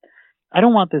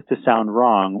want this to sound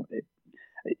wrong.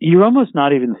 You're almost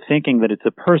not even thinking that it's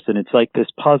a person. It's like this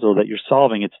puzzle that you're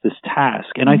solving. It's this task.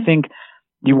 And I think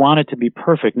you want it to be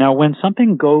perfect. Now, when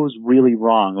something goes really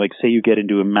wrong, like say you get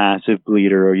into a massive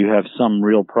bleeder or you have some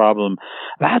real problem,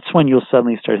 that's when you'll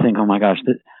suddenly start thinking, oh my gosh,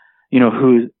 you know,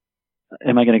 who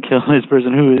am I going to kill this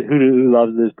person? Who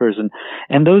loves this person?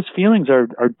 And those feelings are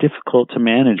difficult to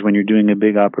manage when you're doing a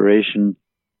big operation.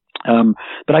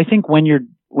 But I think when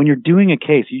you're doing a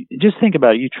case, you just think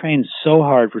about it. You train so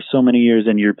hard for so many years,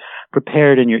 and you're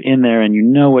prepared, and you're in there, and you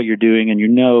know what you're doing, and you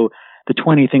know the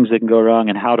 20 things that can go wrong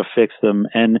and how to fix them.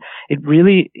 And it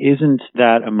really isn't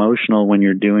that emotional when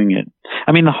you're doing it.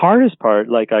 I mean, the hardest part,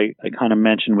 like I kind of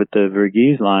mentioned with the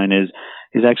Verghese line, is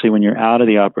actually when you're out of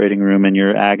the operating room and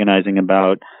you're agonizing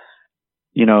about,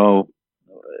 you know,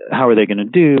 how are they going to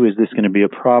do? Is this going to be a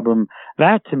problem?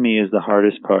 That to me is the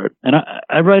hardest part. And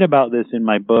I write about this in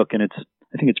my book, and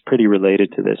I think it's pretty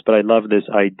related to this, but I love this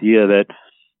idea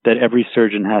that every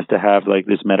surgeon has to have like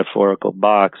this metaphorical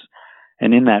box.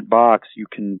 And in that box, you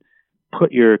can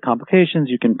put your complications,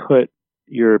 you can put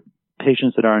your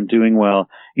patients that aren't doing well.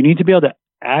 You need to be able to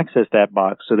access that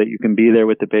box so that you can be there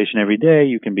with the patient every day.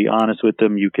 You can be honest with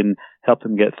them. You can help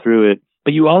them get through it.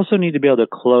 But you also need to be able to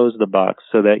close the box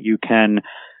so that you can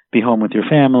be home with your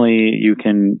family. You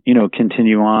can, you know,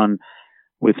 continue on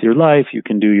with your life. You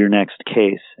can do your next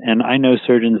case. And I know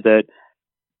surgeons that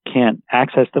can't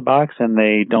access the box and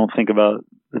they don't think about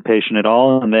the patient at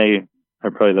all. And they are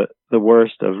probably the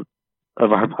worst of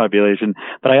our population.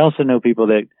 But I also know people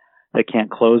that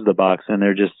can't close the box, and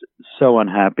they're just so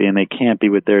unhappy, and they can't be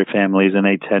with their families, and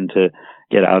they tend to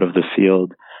get out of the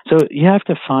field. So you have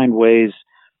to find ways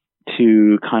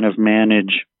to kind of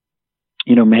manage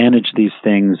these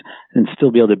things and still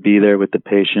be able to be there with the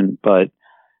patient, but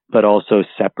also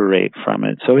separate from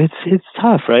it. So it's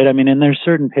tough, right? I mean, and there's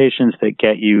certain patients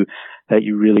that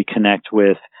you really connect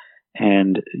with,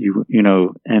 and you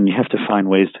have to find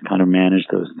ways to kind of manage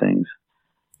those things.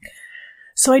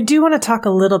 So I do want to talk a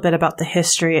little bit about the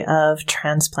history of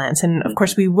transplants. And of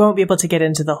course, we won't be able to get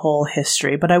into the whole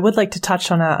history, but I would like to touch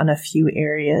on a few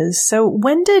areas. So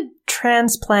when did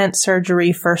transplant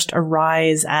surgery first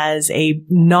arise as a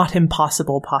not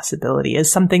impossible possibility,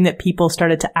 as something that people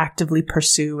started to actively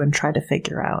pursue and try to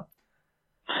figure out?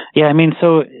 Yeah, I mean,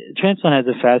 so transplant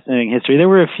has a fascinating history. There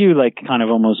were a few kind of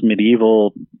almost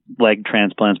medieval leg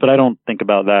transplants, but I don't think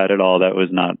about that at all. That was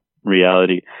not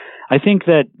reality. I think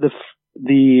that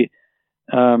the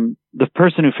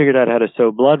person who figured out how to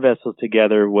sew blood vessels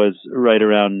together was right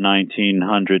around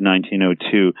 1900,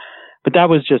 1902. But that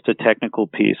was just a technical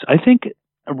piece. I think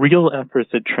real efforts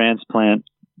at transplant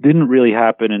didn't really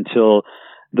happen until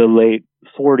the late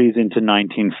 40s into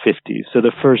 1950s. So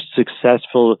the first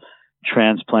successful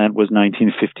transplant was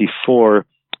 1954,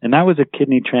 and that was a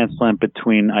kidney transplant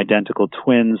between identical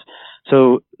twins.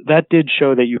 So that did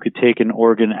show that you could take an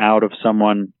organ out of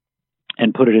someone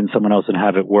and put it in someone else and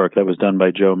have it work. That was done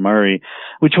by Joe Murray,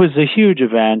 which was a huge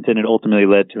event, and it ultimately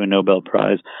led to a Nobel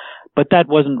Prize. But that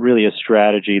wasn't really a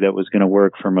strategy that was going to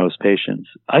work for most patients.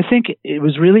 I think it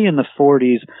was really in the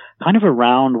 40s, kind of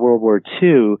around World War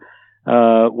II,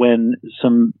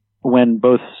 when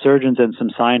both surgeons and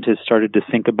some scientists started to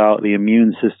think about the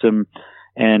immune system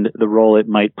and the role it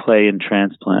might play in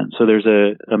transplant. So there's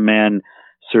a man,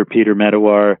 Sir Peter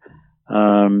Medawar,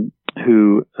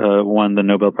 who won the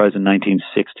Nobel Prize in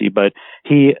 1960. But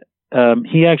he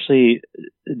actually,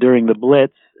 during the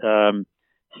Blitz,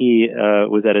 he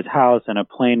was at his house and a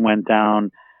plane went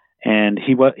down, and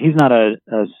he's not a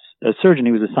surgeon,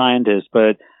 he was a scientist,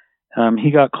 but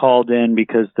he got called in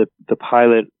because the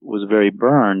pilot was very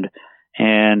burned,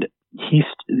 and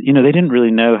they didn't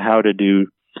really know how to do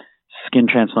skin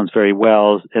transplants very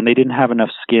well, and they didn't have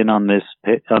enough skin on this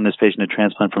patient to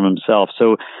transplant from himself.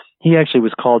 So he actually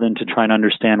was called in to try and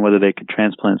understand whether they could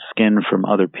transplant skin from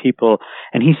other people.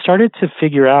 And he started to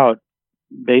figure out,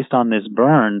 based on this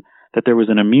burn, that there was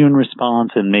an immune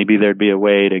response and maybe there'd be a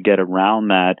way to get around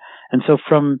that. And so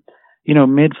from,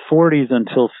 mid 40s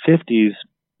until 50s,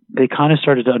 they kind of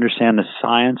started to understand the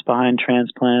science behind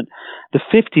transplant. The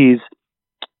 50s,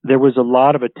 there was a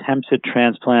lot of attempts at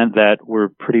transplant that were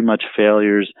pretty much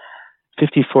failures.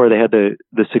 54, they had the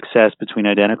success between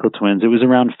identical twins. It was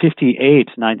around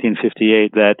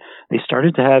 1958, that they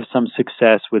started to have some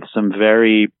success with some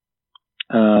very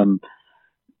kind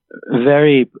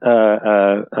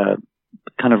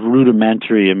of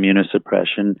rudimentary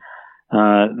immunosuppression.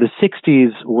 The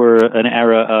 60s were an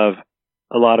era of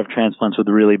a lot of transplants with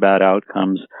really bad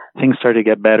outcomes. Things started to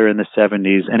get better in the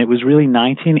 70s, and it was really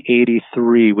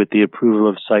 1983 with the approval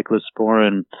of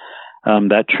cyclosporin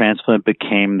that transplant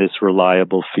became this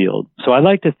reliable field. So I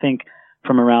like to think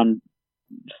from around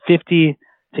 50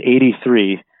 to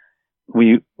 83,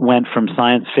 we went from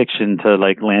science fiction to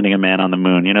landing a man on the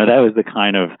moon. That was the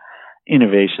kind of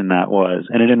innovation that was,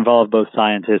 and it involved both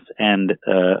scientists and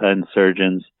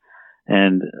surgeons,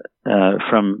 and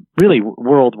from really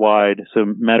worldwide. So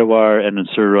Medawar and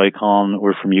Sir Roy Collin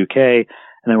were from UK,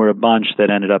 and there were a bunch that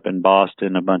ended up in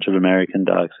Boston, a bunch of American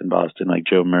docs in Boston, like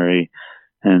Joe Murray,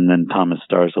 and then Thomas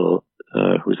Starzl,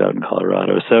 who's out in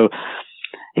Colorado. So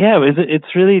yeah,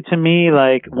 it's really, to me,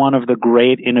 one of the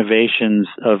great innovations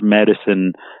of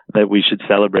medicine that we should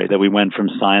celebrate, that we went from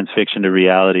science fiction to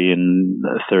reality in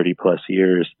 30 plus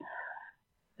years.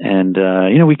 And,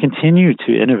 we continue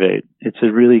to innovate. It's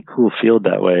a really cool field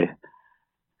that way.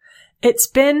 It's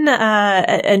been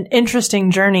an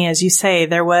interesting journey, as you say.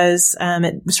 There was,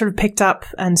 it sort of picked up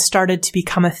and started to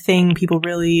become a thing people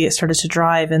really started to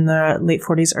drive in the late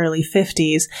 40s, early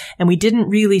 50s. And we didn't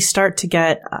really start to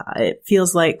get, it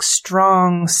feels like,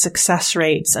 strong success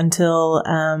rates until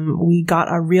we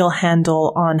got a real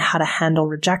handle on how to handle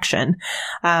rejection.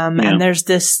 And there's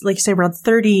this, like you say, around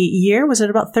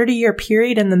 30-year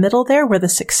period in the middle there where the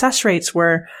success rates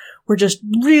were just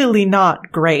really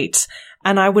not great.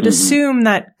 And I would assume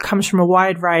that comes from a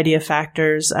wide variety of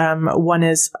factors. One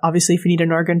is, obviously, if you need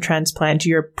an organ transplant,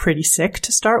 you're pretty sick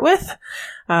to start with.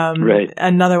 Right.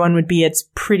 Another one would be it's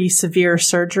pretty severe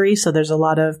surgery, so there's a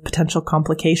lot of potential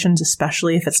complications,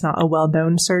 especially if it's not a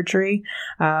well-known surgery.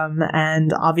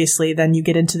 And obviously, then you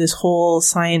get into this whole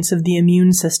science of the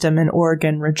immune system and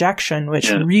organ rejection, which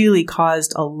really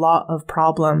caused a lot of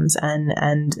problems.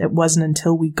 And it wasn't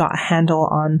until we got a handle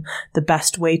on the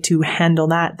best way to handle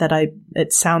that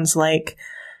it sounds like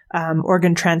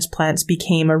organ transplants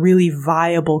became a really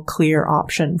viable, clear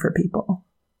option for people.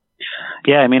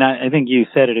 Yeah, I mean, I think you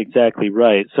said it exactly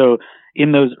right. So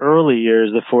in those early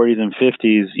years, the 40s and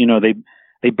 50s,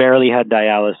 They barely had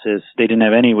dialysis. They didn't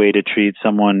have any way to treat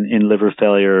someone in liver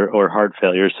failure or heart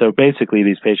failure. So basically,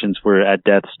 these patients were at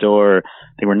death's door.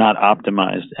 They were not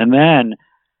optimized. And then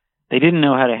they didn't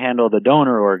know how to handle the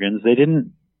donor organs.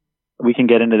 We can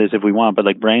get into this if we want, but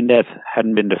like brain death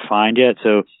hadn't been defined yet.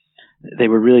 So they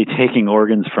were really taking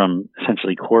organs from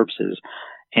essentially corpses.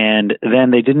 And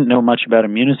then they didn't know much about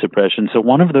immunosuppression. So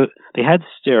they had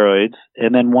steroids,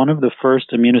 and then one of the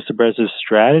first immunosuppressive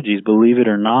strategies, believe it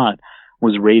or not,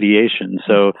 was radiation.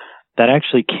 So that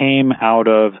actually came out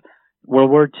of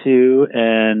World War II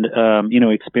and,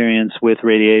 experience with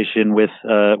radiation with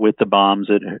the bombs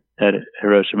at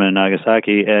Hiroshima and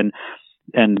Nagasaki,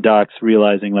 and docs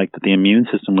realizing like that the immune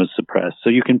system was suppressed. So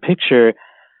you can picture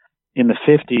in the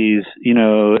 50s,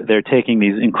 they're taking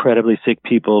these incredibly sick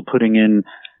people, putting in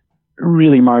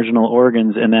really marginal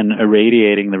organs, and then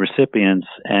irradiating the recipients,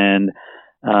 and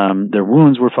their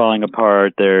wounds were falling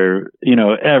apart.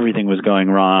 Everything was going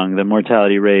wrong. The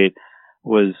mortality rate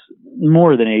was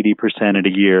more than 80% at a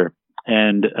year.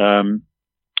 And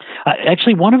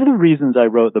actually, one of the reasons I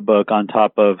wrote the book, on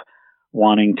top of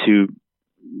wanting to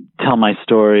tell my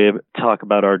story, talk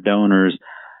about our donors,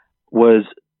 was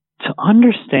to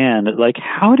understand, like,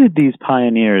 how did these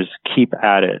pioneers keep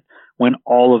at it when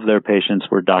all of their patients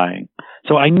were dying?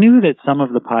 So I knew that some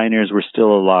of the pioneers were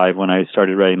still alive when I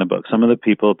started writing the book. Some of the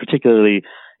people, particularly,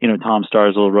 Tom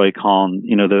Starzl, Roy Collin,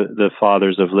 the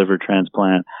fathers of liver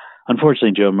transplant.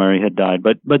 Unfortunately, Joe Murray had died,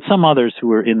 but some others who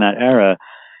were in that era.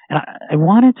 And I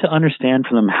wanted to understand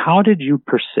from them, how did you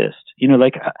persist?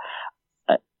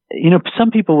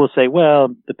 Some people will say, well,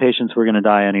 the patients were going to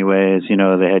die anyways.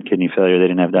 They had kidney failure. They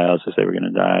didn't have dialysis. They were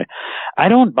going to die. I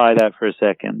don't buy that for a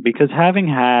second, because having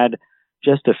had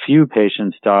just a few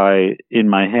patients die in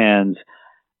my hands,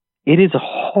 it is a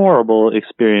horrible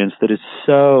experience that is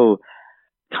so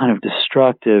kind of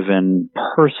destructive and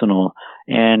personal.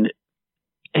 And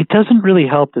it doesn't really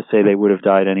help to say they would have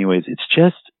died anyways. It's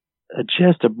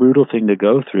just a brutal thing to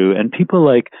go through. And people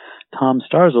like Tom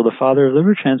Starzl, the father of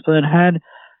liver transplant, had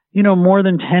more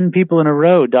than 10 people in a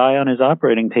row die on his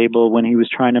operating table when he was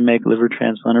trying to make liver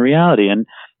transplant a reality. And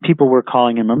people were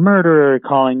calling him a murderer,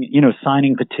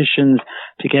 signing petitions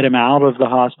to get him out of the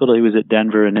hospital. He was at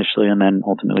Denver initially and then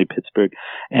ultimately Pittsburgh.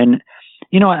 And,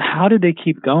 how did they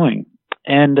keep going?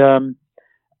 And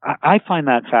I find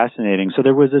that fascinating. So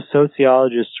there was a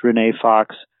sociologist, Renee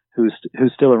Fox, who's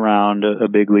still around, a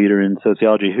big leader in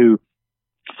sociology, who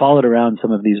followed around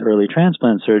some of these early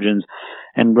transplant surgeons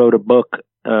and wrote a book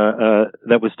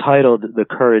that was titled The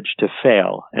Courage to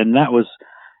Fail. And that was,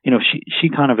 she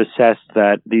kind of assessed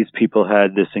that these people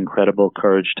had this incredible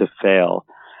courage to fail.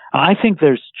 I think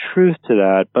there's truth to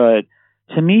that, but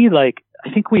to me,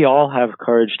 I think we all have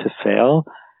courage to fail.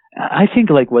 I think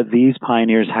what these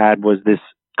pioneers had was this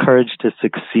courage to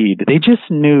succeed. They just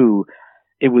knew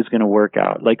it was going to work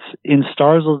out. In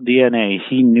Starzl's DNA,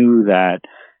 he knew that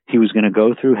he was going to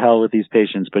go through hell with these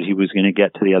patients, but he was going to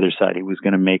get to the other side. He was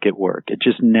going to make it work. It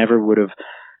just never would have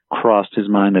crossed his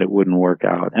mind that it wouldn't work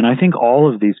out. And I think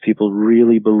all of these people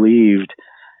really believed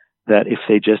that if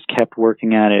they just kept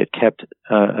working at it, kept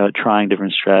trying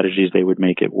different strategies, they would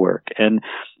make it work. And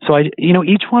so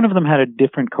each one of them had a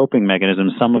different coping mechanism.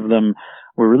 Some of them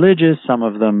were religious, some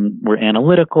of them were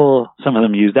analytical, some of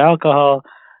them used alcohol,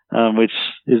 which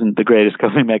isn't the greatest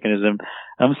coping mechanism.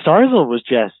 Starzl was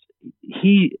just,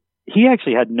 he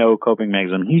actually had no coping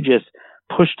mechanism. He just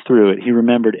pushed through it. He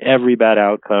remembered every bad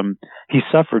outcome. He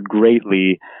suffered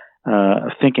greatly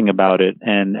thinking about it,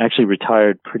 and actually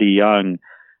retired pretty young,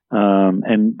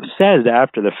 and says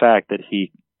after the fact that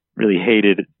he really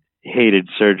hated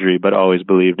surgery, but always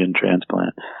believed in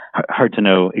transplant. Hard to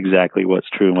know exactly what's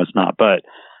true and what's not, but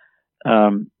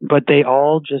they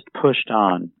all just pushed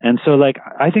on. And so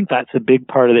I think that's a big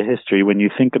part of the history. When you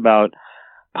think about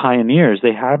pioneers,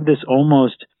 they have this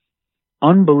almost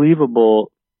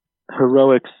unbelievable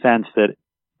heroic sense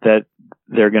that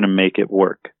they're going to make it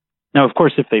work. Now, of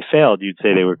course, if they failed, you'd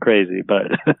say they were crazy,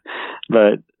 but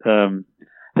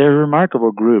they're a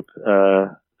remarkable group.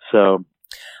 So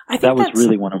that was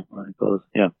really one of my goals.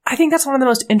 Yeah. I think that's one of the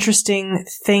most interesting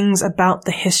things about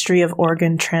the history of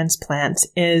organ transplant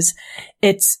is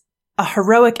it's a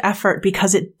heroic effort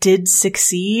because it did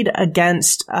succeed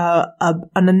against a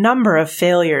number of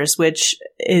failures, which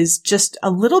is just a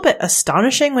little bit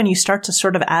astonishing when you start to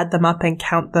sort of add them up and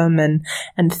count them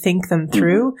and think them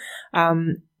through.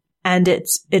 And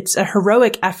it's a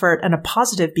heroic effort and a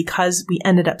positive because we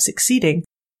ended up succeeding.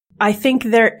 I think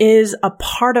there is a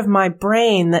part of my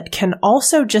brain that can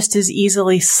also just as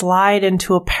easily slide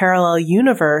into a parallel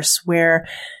universe where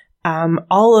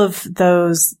all of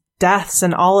those deaths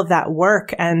and all of that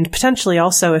work. And potentially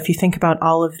also, if you think about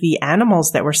all of the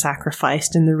animals that were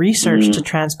sacrificed in the research to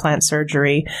transplant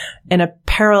surgery, in a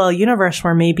parallel universe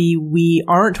where maybe we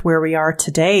aren't where we are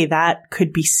today, that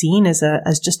could be seen as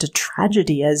just a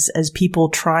tragedy, as people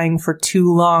trying for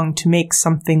too long to make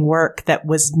something work that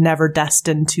was never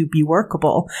destined to be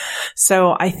workable.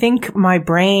 So I think my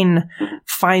brain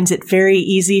finds it very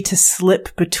easy to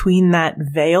slip between that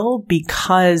veil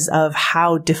because of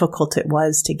how difficult it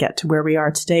was to get to where we are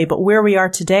today. But where we are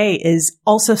today is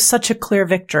also such a clear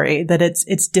victory that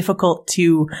it's difficult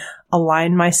to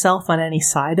align myself on any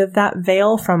side of that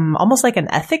veil from almost like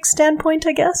an ethics standpoint,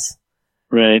 I guess.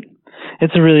 Right.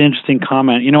 It's a really interesting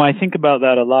comment. I think about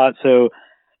that a lot. So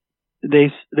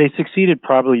they succeeded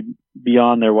probably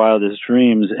beyond their wildest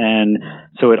dreams, and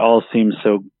so it all seems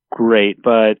so great.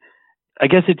 But I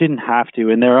guess it didn't have to.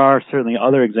 And there are certainly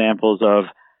other examples of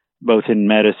both in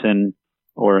medicine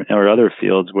or other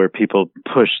fields where people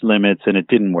pushed limits and it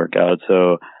didn't work out.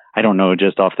 So I don't know,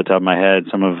 just off the top of my head,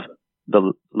 some of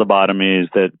the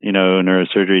lobotomies that,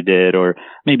 neurosurgery did, or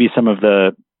maybe some of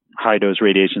the high dose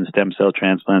radiation stem cell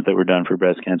transplants that were done for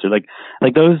breast cancer. Like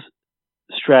those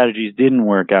strategies didn't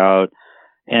work out,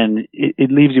 and it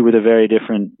leaves you with a very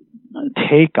different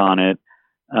take on it.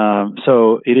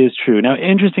 So it is true. Now,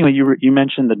 interestingly, you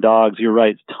mentioned the dogs. You're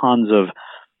right. Tons of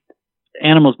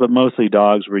animals, but mostly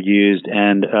dogs were used.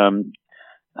 And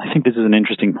I think this is an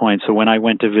interesting point. So when I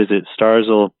went to visit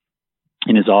Starzl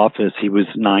in his office, he was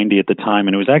 90 at the time,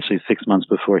 and it was actually 6 months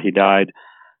before he died,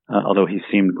 although he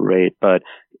seemed great. But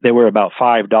there were about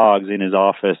 5 dogs in his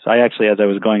office. I actually, as I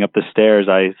was going up the stairs,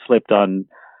 I slipped on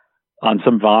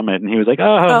some vomit, and he was like,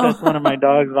 oh, that's one of my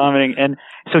dogs vomiting. And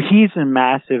so he's a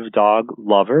massive dog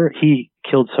lover. He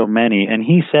killed so many. And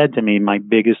he said to me, my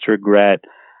biggest regret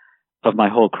of my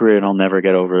whole career, and I'll never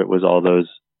get over it, was all those,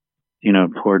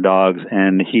 poor dogs.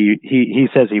 And he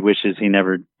says he wishes he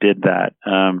never did that.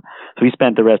 So he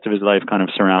spent the rest of his life kind of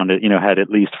surrounded, had at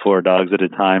least 4 dogs at a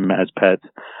time as pets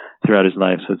throughout his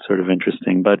life. So it's sort of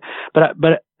interesting. But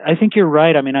I think you're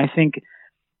right. I mean, I think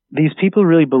these people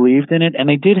really believed in it, and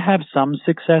they did have some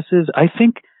successes. I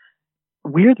think,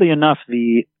 weirdly enough,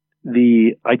 the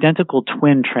identical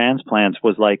twin transplants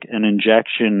was like an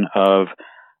injection of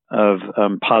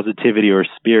positivity or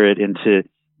spirit into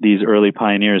these early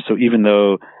pioneers. So even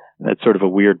though that's sort of a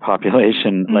weird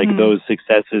population, like those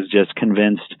successes just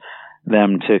convinced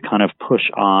them to kind of push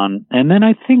on. And then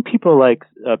I think people like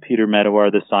Peter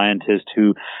Medawar, the scientist,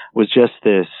 who was just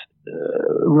this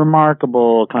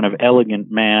remarkable, kind of elegant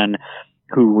man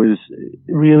who was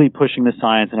really pushing the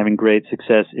science and having great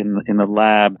success in the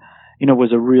lab,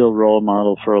 was a real role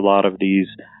model for a lot of these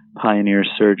pioneer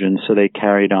surgeons. So they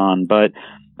carried on. But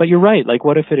you're right. Like,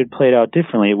 what if it had played out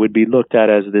differently? It would be looked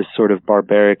at as this sort of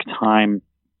barbaric time,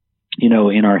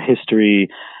 in our history,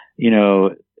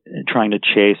 trying to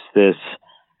chase this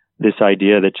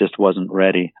idea that just wasn't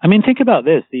ready. I mean, think about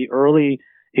this, the early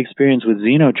experience with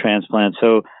xenotransplant.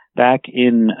 So back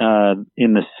in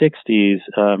the 60s,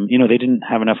 they didn't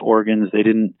have enough organs. They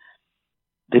didn't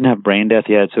have brain death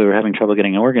yet, so they were having trouble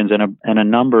getting organs, and a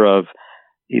number of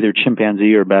either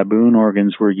chimpanzee or baboon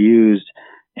organs were used,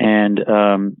 and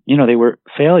they were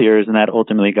failures, and that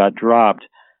ultimately got dropped.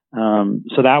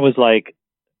 So that was like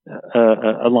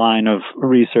a line of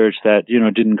research that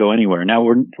didn't go anywhere. Now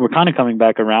we're kind of coming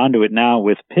back around to it now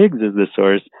with pigs as the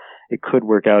source. It could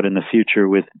work out in the future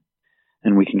with,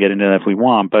 and we can get into that if we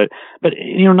want, but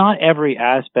not every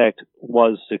aspect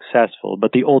was successful,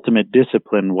 but the ultimate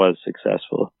discipline was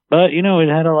successful. But it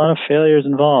had a lot of failures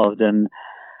involved, and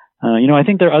I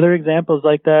think there are other examples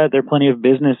like that. There are plenty of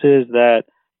businesses that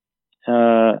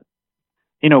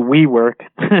WeWork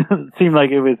seemed like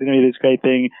it was going to be this great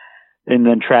thing, and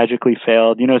then tragically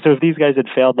failed. So if these guys had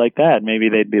failed like that, maybe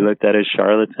they'd be looked at as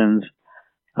charlatans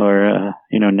or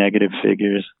negative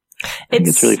figures. I think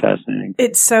it's really fascinating.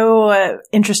 It's so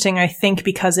interesting, I think,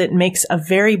 because it makes a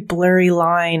very blurry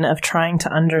line of trying to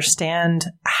understand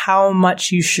how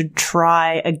much you should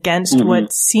try against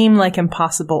what seem like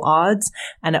impossible odds,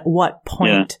 and at what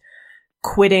point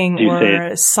quitting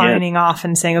or signing off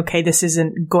and saying, okay, this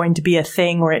isn't going to be a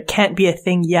thing, or it can't be a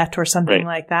thing yet, or something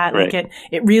like that. Right. Like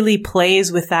it really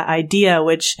plays with that idea,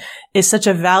 which is such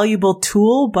a valuable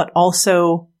tool, but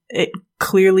also it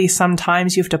clearly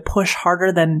sometimes you have to push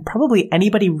harder than probably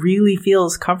anybody really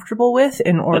feels comfortable with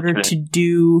in order to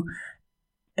do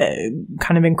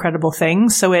kind of incredible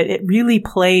things. So it really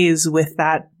plays with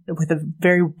that, with a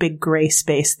very big gray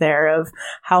space there of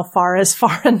how far is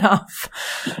far enough.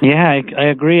 Yeah, I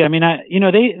agree. I mean,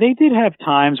 they did have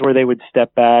times where they would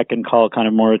step back and call kind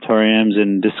of moratoriums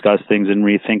and discuss things and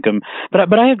rethink them.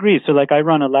 But I agree. So like I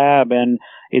run a lab and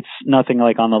it's nothing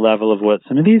like on the level of what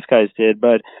some of these guys did,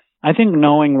 but I think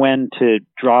knowing when to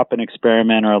drop an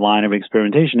experiment or a line of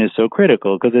experimentation is so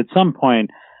critical, because at some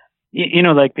point,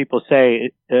 like people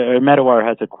say, Medawar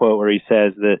has a quote where he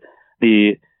says that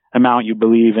the amount you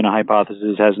believe in a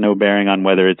hypothesis has no bearing on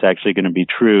whether it's actually going to be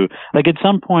true. Like at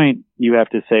some point you have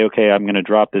to say, okay, I'm going to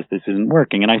drop this. This isn't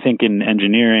working. And I think in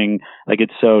engineering, like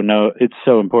it's so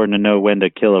important to know when to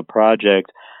kill a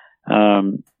project.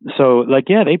 So like,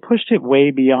 yeah, they pushed it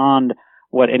way beyond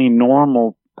what any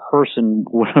normal person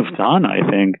would have done, I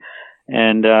think.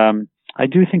 And, I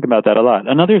do think about that a lot.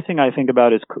 Another thing I think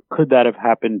about is, could that have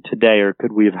happened today, or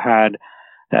could we have had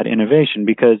that innovation?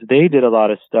 Because they did a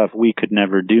lot of stuff we could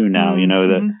never do now.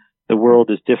 Mm-hmm. The world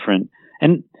is different.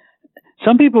 And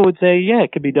some people would say, yeah,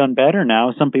 it could be done better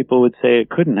now. Some people would say it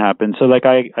couldn't happen. So like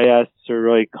I asked Sir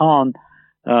Roy Cohn,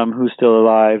 who's still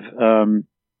alive,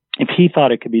 if he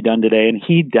thought it could be done today, and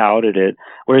he doubted it.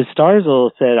 Whereas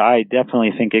Starzl said, I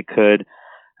definitely think it could.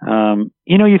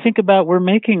 You think about, we're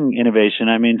making innovation.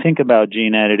 I mean, think about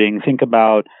gene editing, think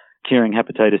about curing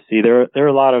hepatitis C. There are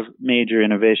a lot of major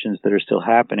innovations that are still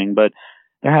happening, but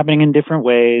they're happening in different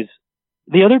ways.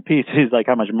 The other piece is like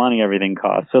how much money everything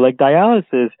costs. So like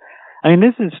dialysis,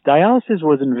 dialysis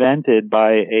was invented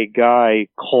by a guy,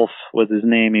 Kolff was his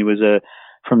name. He was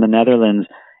from the Netherlands,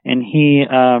 and he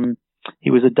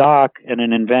was a doc and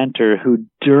an inventor who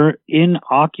in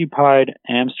occupied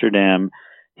Amsterdam,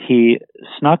 he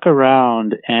snuck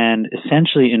around and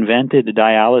essentially invented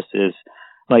dialysis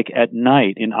like at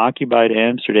night in occupied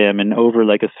Amsterdam, and over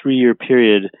like a 3-year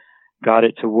period got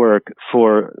it to work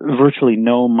for virtually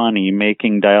no money,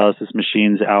 making dialysis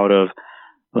machines out of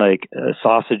like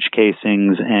sausage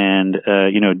casings and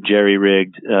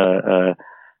jerry-rigged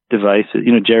devices,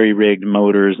 jerry-rigged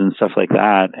motors and stuff like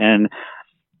that. And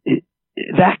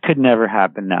that could never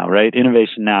happen now, right?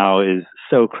 Innovation now is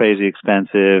so crazy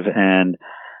expensive, and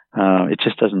it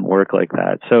just doesn't work like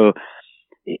that. So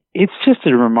it's just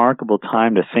a remarkable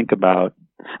time to think about.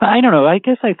 I don't know. I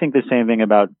guess I think the same thing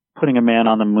about putting a man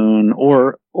on the moon,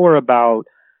 or about,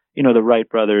 the Wright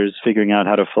brothers figuring out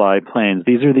how to fly planes.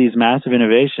 These are these massive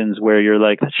innovations where you're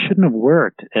like, that shouldn't have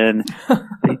worked. And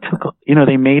they took,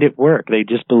 they made it work. They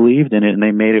just believed in it and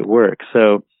they made it work.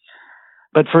 So,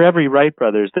 but for every Wright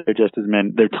brothers, there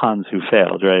are tons who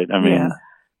failed, right? I mean,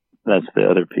 that's the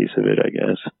other piece of it, I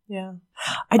guess. Yeah.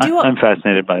 I'm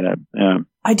fascinated by that. Yeah.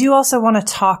 I do also want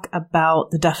to talk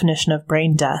about the definition of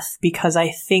brain death, because I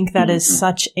think that is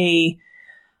such an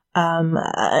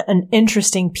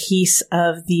interesting piece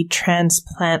of the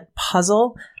transplant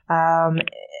puzzle.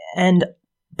 And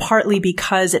partly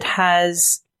because it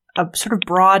has a sort of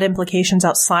broad implications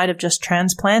outside of just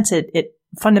transplants. It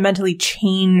fundamentally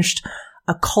changed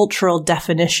a cultural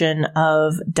definition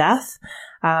of death.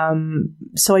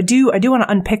 So I do want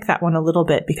to unpick that one a little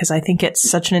bit, because I think it's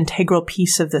such an integral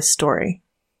piece of this story.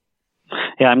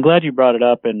 Yeah, I'm glad you brought it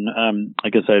up, and I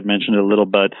guess I had mentioned it a little,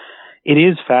 but it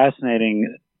is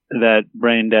fascinating that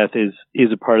brain death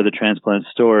is a part of the transplant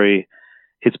story.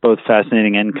 It's both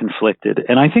fascinating and conflicted,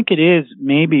 and I think it is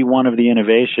maybe one of the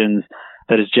innovations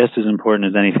that is just as important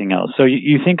as anything else. So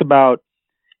you think about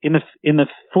in the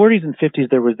 40s and 50s,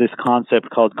 there was this concept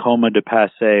called coma de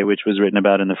passé, which was written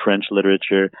about in the French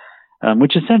literature,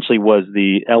 which essentially was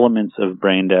the elements of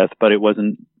brain death, but it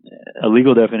wasn't a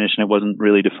legal definition. It wasn't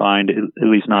really defined, at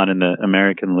least not in the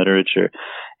American literature.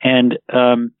 And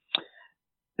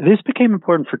this became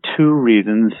important for two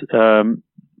reasons.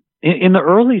 In the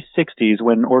early 60s,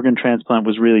 when organ transplant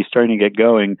was really starting to get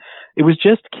going, it was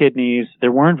just kidneys.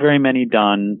 There weren't very many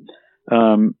done.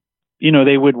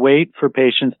 They would wait for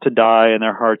patients to die and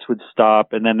their hearts would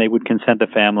stop, and then they would consent the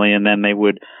family, and then they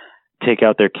would take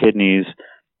out their kidneys,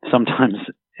 sometimes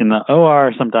in the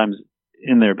OR, sometimes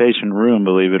in their patient room,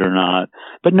 believe it or not.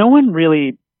 But no one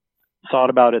really thought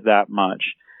about it that much.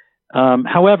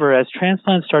 However, as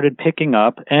transplants started picking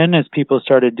up, and as people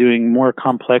started doing more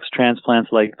complex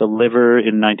transplants like the liver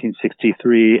in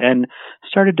 1963, and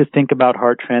started to think about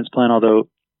heart transplant, although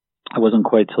I wasn't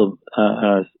quite till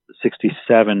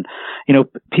 67,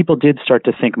 people did start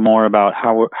to think more about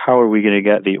how are we going to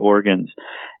get the organs.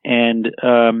 And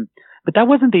but that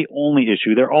wasn't the only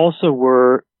issue. There also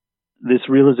were this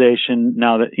realization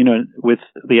now that, with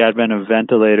the advent of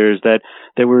ventilators, that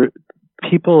there were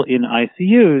people in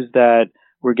ICUs that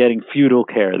were getting feudal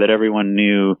care, that everyone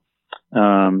knew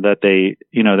that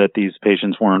that these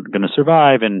patients weren't going to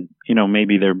survive, and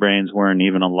maybe their brains weren't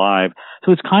even alive.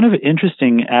 So it's kind of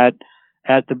interesting.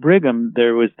 At the Brigham,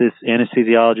 there was this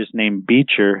anesthesiologist named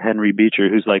Beecher, Henry Beecher,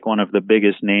 who's like one of the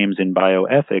biggest names in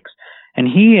bioethics, and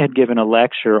he had given a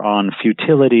lecture on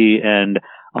futility and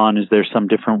on is there some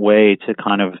different way to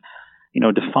kind of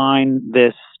define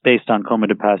this based on coma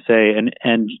de passe,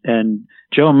 and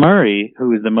Joe Murray, who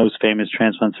was the most famous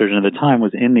transplant surgeon of the time,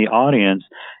 was in the audience,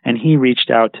 and he reached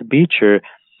out to Beecher.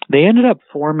 They ended up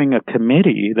forming a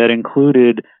committee that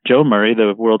included Joe Murray,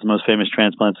 the world's most famous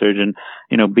transplant surgeon,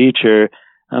 Beecher,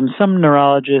 some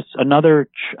neurologists, another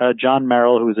John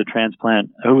Merrill, who was a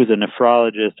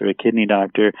nephrologist or a kidney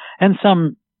doctor, and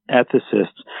some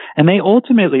ethicists. And they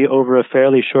ultimately, over a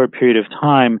fairly short period of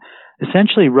time,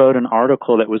 essentially wrote an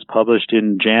article that was published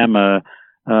in JAMA,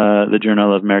 the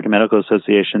Journal of American Medical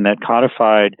Association, that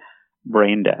codified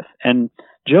brain death. And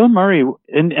Joe Murray,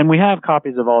 and we have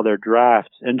copies of all their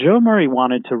drafts, and Joe Murray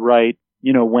wanted to write,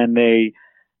 when they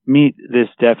meet this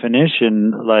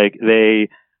definition, like they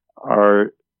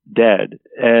are dead.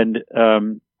 And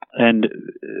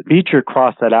Beecher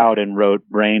crossed that out and wrote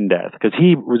brain death, because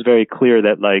he was very clear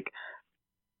that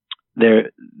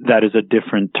that is a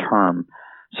different term.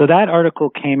 So that article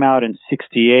came out in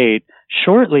 1968,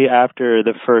 shortly after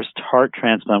the first heart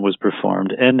transplant was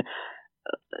performed. And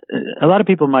a lot of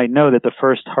people might know that the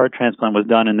first heart transplant was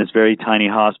done in this very tiny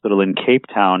hospital in Cape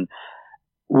Town,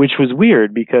 which was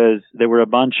weird because there were a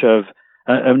bunch of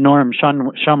Norm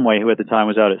Shumway, who at the time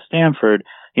was out at Stanford,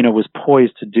 was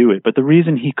poised to do it. But the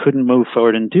reason he couldn't move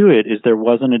forward and do it is there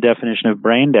wasn't a definition of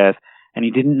brain death, and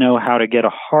he didn't know how to get a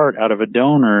heart out of a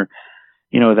donor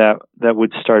that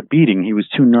would start beating. He was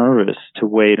too nervous to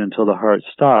wait until the heart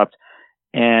stopped.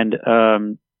 And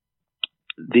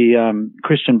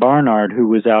Christian Barnard, who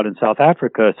was out in South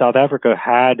Africa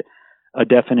had a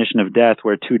definition of death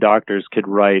where two doctors could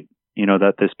write,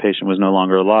 that this patient was no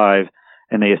longer alive,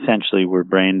 and they essentially were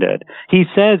brain dead. He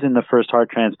says in the first heart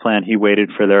transplant, he waited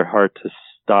for their heart to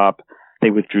stop. They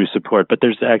withdrew support, but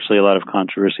there's actually a lot of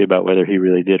controversy about whether he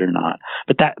really did or not.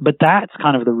 But that's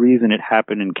kind of the reason it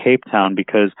happened in Cape Town,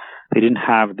 because they didn't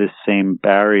have this same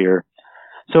barrier.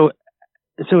 So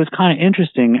it's kind of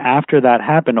interesting. After that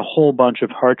happened, a whole bunch of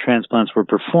heart transplants were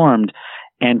performed,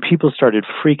 and people started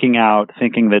freaking out,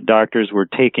 thinking that doctors were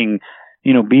taking,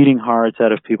 beating hearts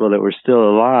out of people that were still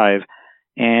alive.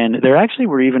 And there actually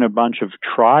were even a bunch of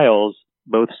trials,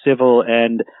 both civil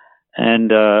and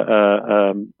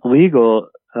legal,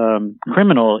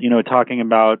 criminal, talking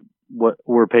about what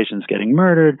were patients getting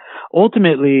murdered.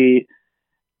 Ultimately,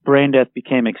 brain death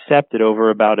became accepted over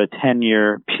about a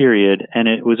 10-year period, and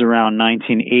it was around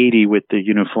 1980 with the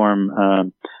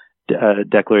Uniform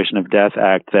Declaration of Death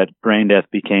Act that brain death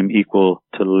became equal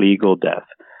to legal death.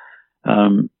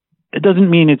 It doesn't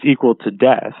mean it's equal to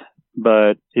death,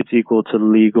 but it's equal to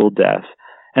legal death.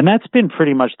 And that's been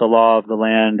pretty much the law of the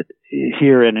land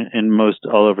here and in most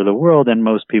all over the world, and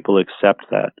most people accept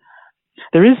that.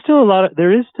 There is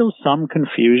still some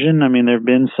confusion. I mean, there have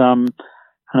been some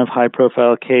kind of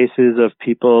high-profile cases of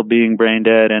people being brain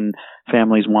dead and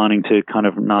families wanting to kind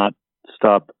of not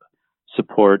stop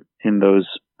support in those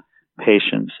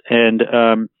patients. And,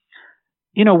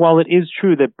 while it is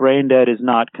true that brain dead is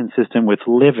not consistent with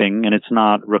living, and it's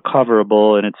not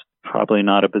recoverable, and it's probably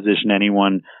not a position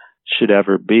anyone should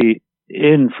ever be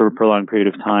in for a prolonged period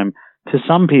of time, to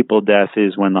some people, death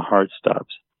is when the heart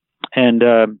stops. And,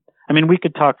 we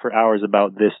could talk for hours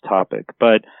about this topic,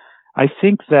 but I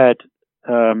think that,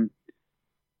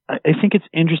 I think it's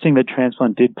interesting that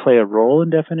transplant did play a role in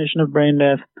definition of brain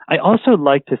death. I also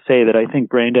like to say that I think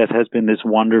brain death has been this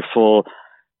wonderful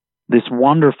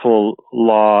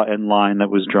law and line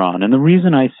that was drawn. And the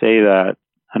reason I say that,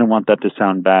 I don't want that to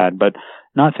sound bad, but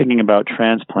not thinking about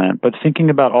transplant, but thinking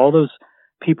about all those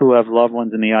people who have loved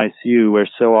ones in the ICU, where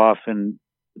so often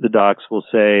the docs will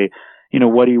say,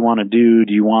 what do you want to do?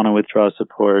 Do you want to withdraw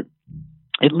support?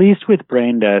 At least with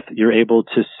brain death, you're able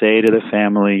to say to the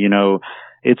family,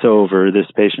 it's over. This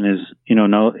patient is,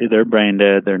 no, they're brain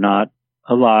dead. They're not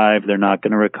alive. They're not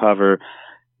going to recover.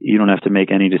 You don't have to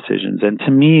make any decisions. And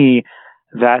to me,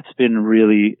 that's been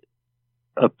really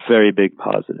a very big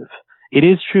positive. It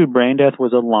is true, brain death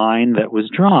was a line that was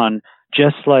drawn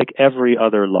just like every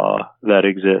other law that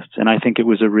exists. And I think it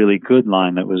was a really good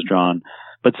line that was drawn.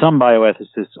 But some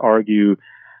bioethicists argue,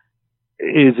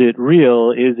 is it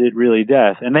real? Is it really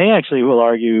death? And they actually will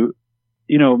argue,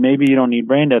 maybe you don't need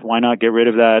brain death. Why not get rid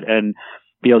of that and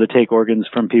be able to take organs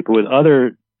from people with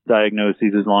other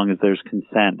diagnoses as long as there's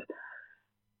consent?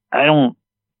 I don't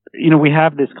we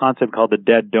have this concept called the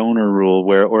dead donor rule,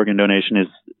 where organ donation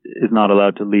is not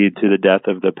allowed to lead to the death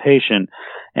of the patient,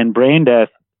 and brain death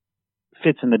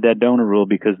fits in the dead donor rule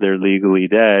because they're legally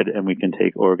dead and we can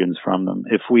take organs from them.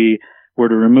 If we were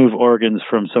to remove organs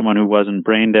from someone who wasn't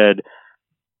brain dead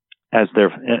as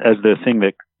the thing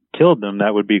that killed them,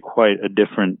 that would be quite a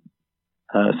different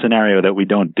scenario that we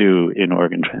don't do in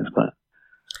organ transplant.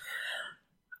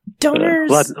 Donors.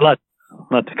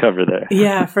 Lot to cover there.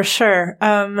 Yeah, for sure.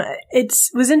 It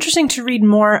was interesting to read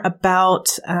more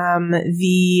about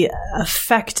the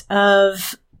effect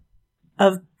of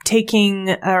taking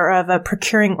or of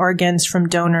procuring organs from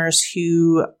donors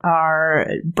who are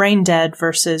brain dead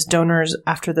versus donors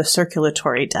after the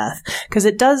circulatory death, because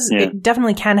it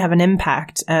definitely can have an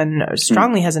impact and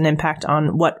strongly has an impact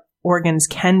on what organs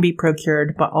can be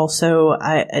procured, but also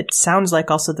it sounds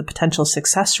like also the potential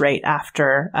success rate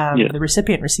after the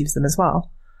recipient receives them as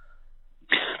well.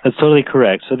 That's totally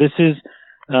correct. So this is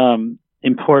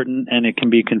important, and it can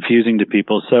be confusing to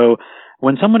people. So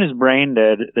when someone is brain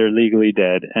dead, they're legally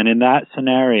dead. And in that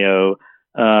scenario,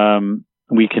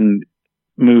 we can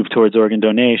move towards organ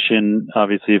donation.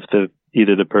 Obviously, if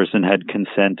either the person had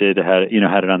consented, had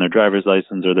it on their driver's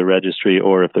license or the registry,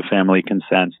 or if the family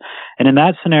consents. And in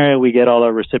that scenario, we get all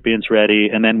our recipients ready,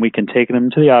 and then we can take them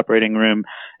to the operating room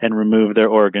and remove their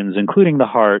organs, including the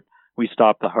heart. We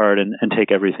stop the heart and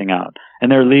take everything out.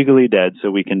 And they're legally dead,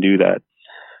 so we can do that.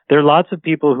 There are lots of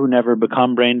people who never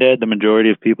become brain dead. The majority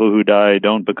of people who die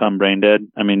don't become brain dead.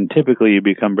 I mean, typically you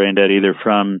become brain dead either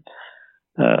from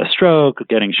a stroke,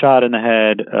 getting shot in the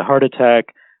head, a heart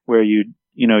attack, where you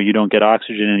don't get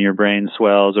oxygen and your brain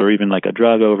swells, or even like a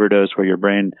drug overdose where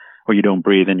you don't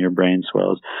breathe and your brain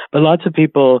swells. But lots of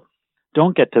people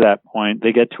don't get to that point.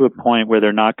 They get to a point where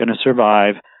they're not going to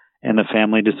survive, and the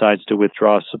family decides to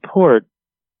withdraw support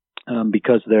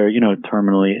because they're,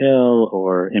 terminally ill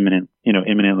or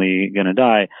imminently going to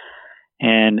die.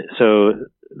 And so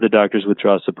the doctors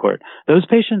withdraw support. Those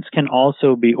patients can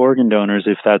also be organ donors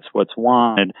if that's what's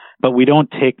wanted, but we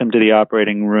don't take them to the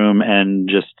operating room and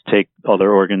just take all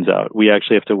their organs out. We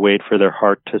actually have to wait for their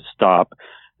heart to stop,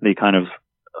 the kind of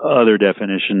other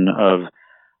definition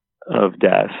of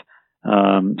death.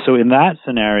 So in that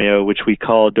scenario, which we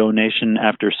call donation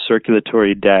after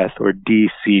circulatory death, or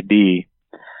DCD,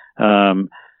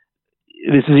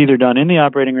 this is either done in the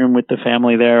operating room with the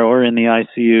family there or in the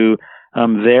ICU.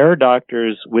 Their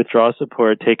doctors withdraw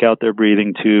support, take out their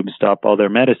breathing tube, stop all their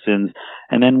medicines,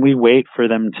 and then we wait for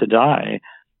them to die.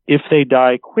 If they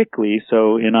die quickly,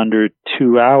 so in under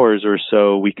 2 hours or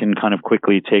so, we can kind of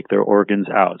quickly take their organs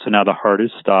out. So now the heart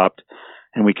is stopped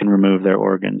and we can remove their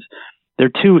organs. There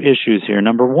are two issues here.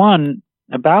 Number one,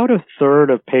 about a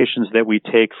third of patients that we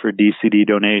take for DCD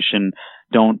donation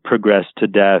don't progress to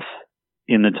death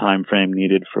in the time frame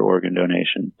needed for organ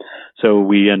donation. So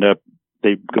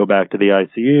they go back to the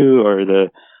ICU or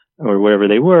wherever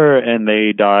they were, and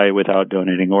they die without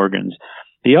donating organs.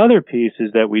 The other piece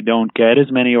is that we don't get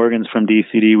as many organs from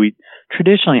DCD. We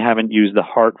traditionally haven't used the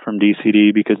heart from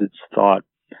DCD because it's thought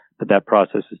that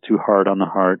process is too hard on the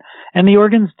heart. And the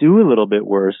organs do a little bit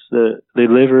worse. The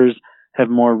livers have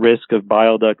more risk of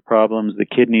bile duct problems. The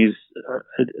kidneys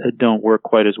don't work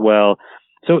quite as well.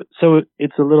 So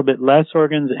it's a little bit less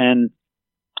organs and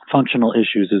functional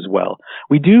issues as well.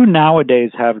 We do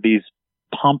nowadays have these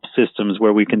pump systems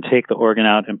where we can take the organ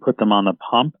out and put them on the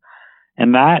pump,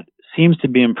 and that seems to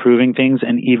be improving things,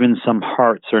 and even some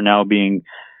hearts are now being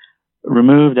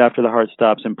removed after the heart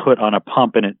stops and put on a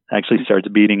pump, and it actually starts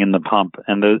beating in the pump,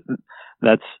 and they're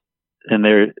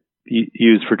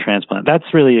used for transplant.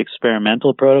 That's really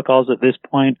experimental protocols at this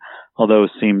point, although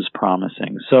it seems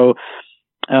promising. So,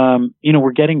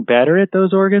 we're getting better at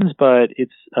those organs, but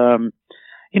it's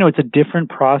a different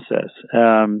process.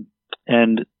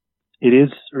 And it is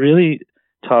really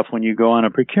tough when you go on a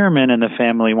procurement and the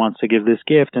family wants to give this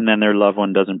gift and then their loved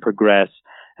one doesn't progress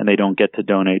and they don't get to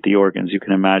donate the organs. You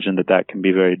can imagine that can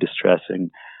be very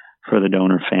distressing for the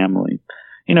donor family.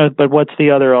 But what's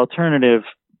the other alternative?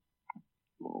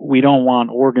 We don't want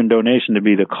organ donation to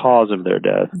be the cause of their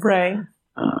death. Right.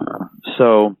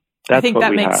 So that's I think what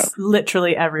that we makes have.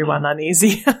 Literally everyone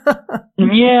uneasy.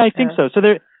 Yeah, I think so. So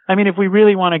if we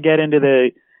really want to get into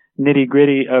the nitty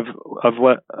gritty of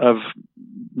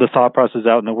the thought process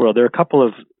out in the world, there are a couple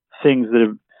of things that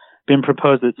have been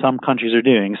proposed that some countries are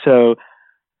doing. So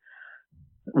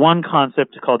one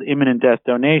concept called imminent death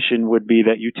donation would be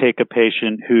that you take a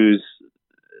patient whose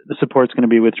the support's going to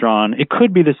be withdrawn. It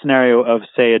could be the scenario of,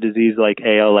 say, a disease like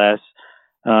ALS,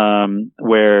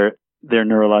 where they're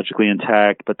neurologically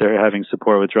intact, but they're having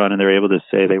support withdrawn and they're able to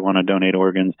say they want to donate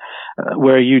organs,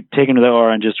 where you take them to the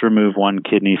OR and just remove one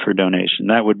kidney for donation.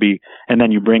 That would be, and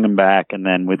then you bring them back and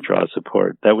then withdraw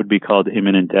support. That would be called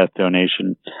imminent death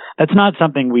donation. That's not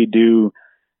something we do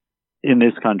in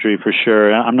this country for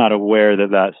sure. I'm not aware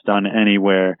that that's done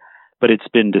anywhere, but it's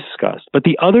been discussed. But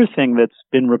the other thing that's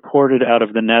been reported out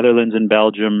of the Netherlands and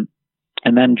Belgium,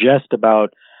 and then just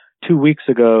about 2 weeks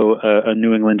ago, a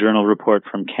New England Journal report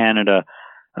from Canada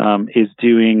is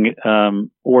doing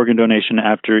organ donation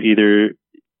after either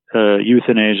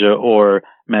euthanasia or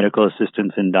medical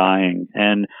assistance in dying.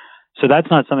 And so that's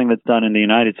not something that's done in the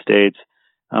United States.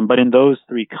 But in those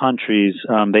 3 countries,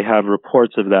 they have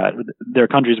reports of that. There are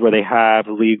countries where they have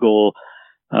legal,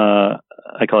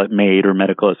 I call it MAID or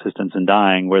medical assistance in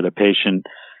dying, where the patient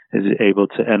is able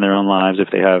to end their own lives if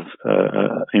they have,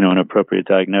 an appropriate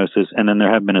diagnosis. And then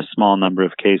there have been a small number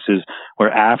of cases where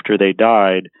after they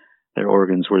died, their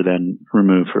organs were then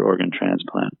removed for organ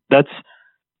transplant. That's,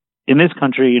 in this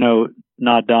country,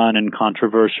 not done and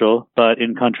controversial, but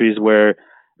in countries where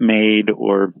MAID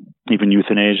or even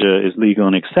euthanasia is legal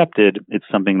and accepted, it's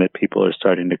something that people are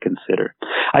starting to consider.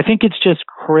 I think it's just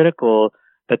critical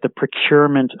that the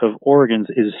procurement of organs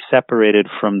is separated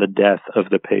from the death of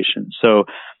the patient. So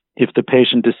if the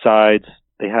patient decides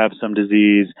they have some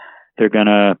disease, they're going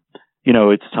to,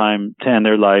 it's time to end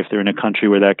their life, they're in a country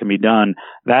where that can be done,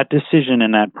 that decision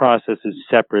and that process is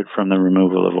separate from the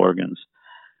removal of organs.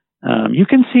 You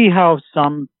can see how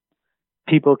some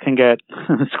people can get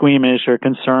squeamish or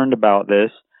concerned about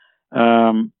this.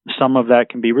 Some of that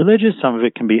can be religious, some of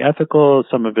it can be ethical,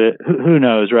 some of it, who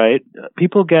knows, right?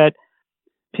 People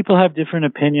have different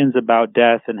opinions about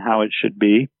death and how it should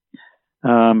be.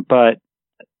 But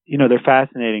they're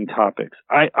fascinating topics.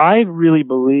 I really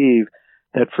believe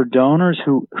that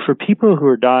for people who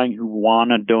are dying who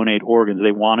want to donate organs,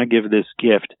 they want to give this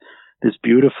gift, this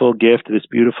beautiful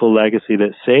legacy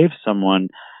that saves someone.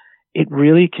 It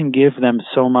really can give them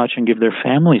so much and give their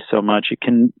family so much. It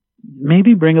can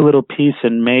maybe bring a little peace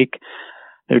and make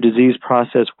their disease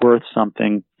process worth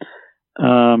something.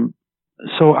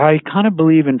 So I kind of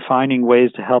believe in finding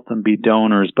ways to help them be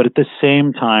donors, but at the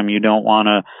same time, you don't want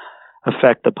to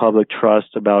affect the public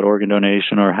trust about organ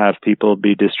donation or have people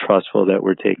be distrustful that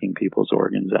we're taking people's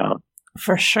organs out.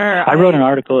 For sure. I wrote an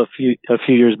article a few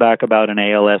years back about an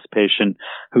ALS patient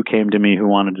who came to me who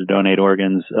wanted to donate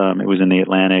organs. It was in the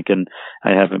Atlantic, and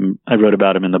I wrote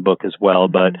about him in the book as well,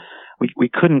 but we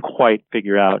couldn't quite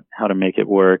figure out how to make it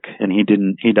work, and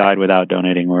he died without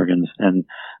donating organs, and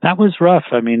that was rough.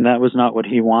 I mean, that was not what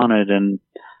he wanted, and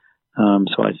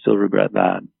so I still regret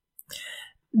that.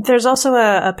 There's also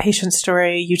a patient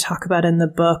story you talk about in the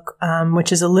book,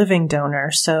 which is a living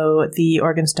donor. So the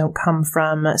organs don't come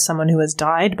from someone who has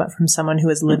died, but from someone who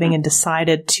is living and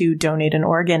decided to donate an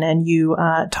organ. And you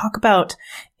talk about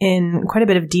in quite a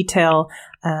bit of detail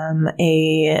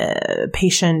a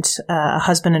patient, a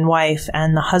husband and wife,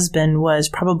 and the husband was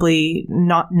probably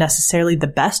not necessarily the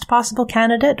best possible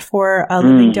candidate for a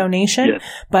living donation, yes.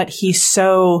 But he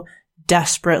so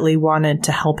desperately wanted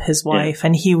to help his wife,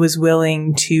 and he was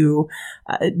willing to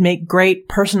make great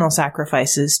personal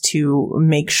sacrifices to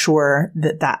make sure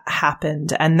that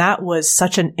happened. And that was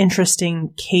such an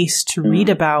interesting case to read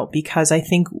about, because I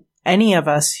think any of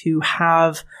us who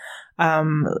have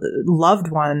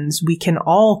loved ones, we can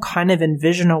all kind of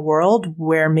envision a world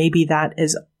where maybe that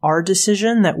is our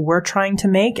decision that we're trying to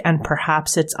make, and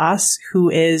perhaps it's us who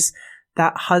is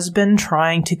that husband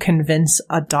trying to convince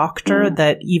a doctor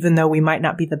that even though we might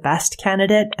not be the best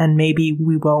candidate and maybe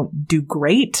we won't do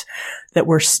great, that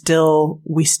we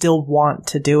still want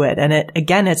to do it. And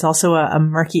it's also a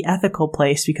murky ethical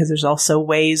place, because there's also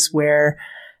ways where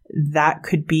that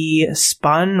could be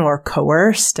spun or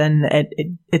coerced, and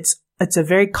it's a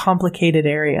very complicated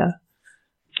area.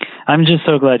 I'm just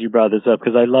so glad you brought this up,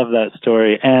 because I love that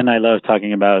story and I love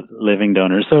talking about living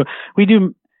donors. So we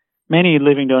do many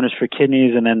living donors for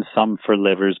kidneys and then some for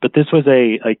livers, but this was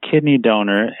a kidney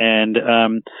donor. And,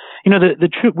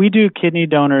 we do kidney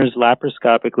donors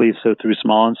laparoscopically, so through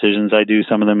small incisions. I do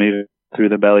some of them even through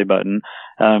the belly button.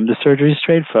 The surgery is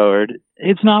straightforward.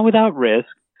 It's not without risk,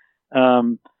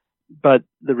 but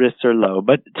the risks are low.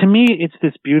 But to me, it's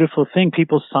this beautiful thing.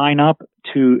 People sign up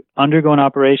to undergo an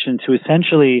operation to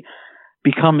essentially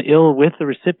become ill with the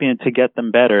recipient to get them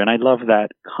better. And I love that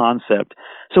concept.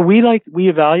 So we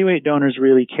evaluate donors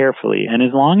really carefully. And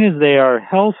as long as they are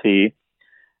healthy,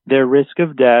 their risk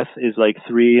of death is like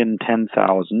 3 in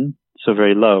 10,000. So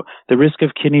very low. The risk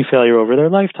of kidney failure over their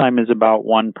lifetime is about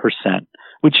 1%,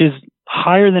 which is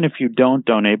higher than if you don't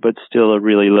donate, but still a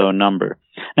really low number.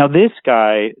 Now, this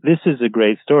guy, this is a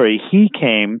great story. He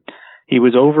came He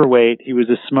was overweight. He was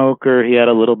a smoker. He had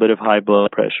a little bit of high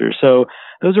blood pressure. So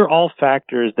those are all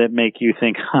factors that make you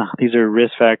think, these are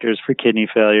risk factors for kidney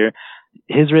failure.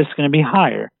 His risk is going to be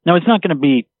higher. Now, it's not going to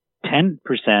be 10%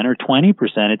 or 20%.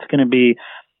 It's going to be,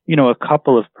 a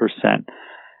couple of percent.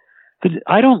 But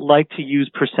I don't like to use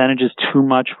percentages too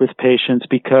much with patients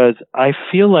because I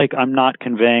feel like I'm not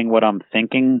conveying what I'm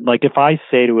thinking. Like if I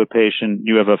say to a patient,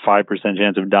 you have a 5%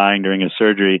 chance of dying during a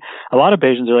surgery, a lot of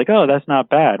patients are like, oh, that's not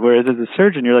bad. Whereas as a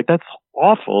surgeon, you're like, that's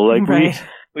awful. Like right.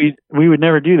 we would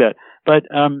never do that. But,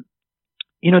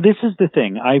 this is the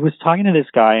thing. I was talking to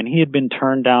this guy and he had been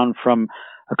turned down from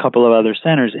a couple of other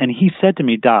centers. And he said to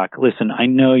me, Doc, listen, I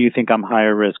know you think I'm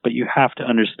higher risk, but you have to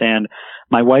understand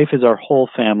my wife is our whole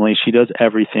family. She does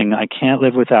everything. I can't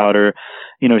live without her.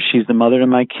 She's the mother to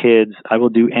my kids. I will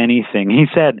do anything. He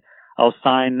said, I'll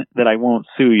sign that I won't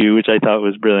sue you, which I thought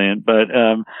was brilliant. But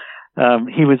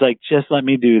he was like, just let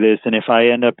me do this. And if I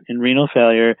end up in renal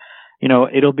failure,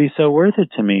 it'll be so worth it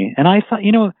to me. And I thought,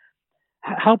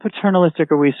 how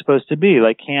paternalistic are we supposed to be?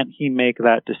 Like, can't he make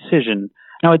that decision?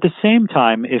 Now, at the same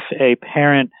time, if a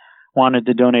parent wanted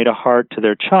to donate a heart to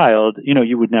their child,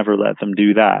 you would never let them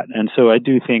do that. And so I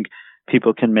do think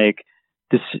people can make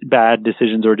bad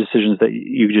decisions or decisions that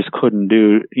you just couldn't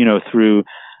do, through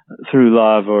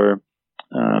love or,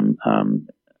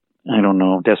 I don't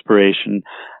know, desperation.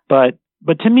 But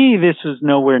to me, this was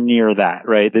nowhere near that,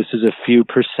 right? This is a few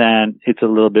percent. It's a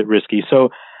little bit risky. So,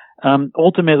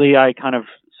 ultimately I kind of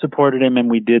supported him and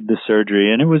we did the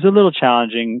surgery, and it was a little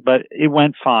challenging, but it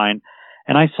went fine.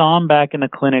 And I saw him back in the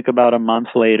clinic about a month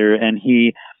later, and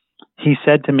he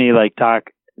said to me, like,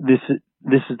 Doc, this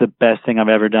is the best thing I've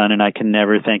ever done, and I can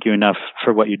never thank you enough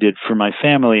for what you did for my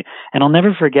family. And I'll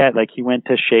never forget, like, he went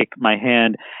to shake my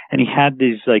hand and he had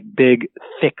these like big,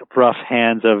 thick, rough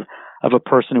hands of a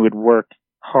person who had worked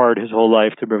hard his whole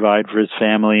life to provide for his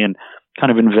family, and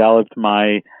kind of enveloped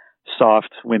my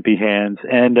soft, wimpy hands.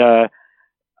 And all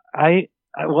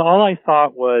I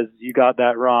thought was, you got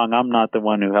that wrong. I'm not the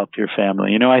one who helped your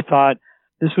family. I thought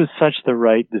this was such the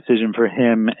right decision for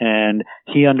him, and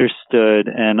he understood,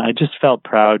 and I just felt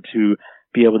proud to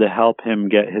be able to help him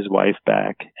get his wife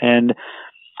back. And,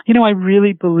 I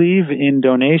really believe in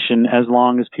donation as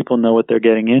long as people know what they're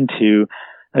getting into.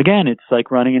 Again, it's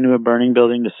like running into a burning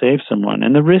building to save someone,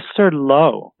 and the risks are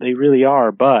low. They really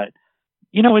are, but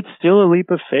it's still a leap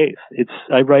of faith.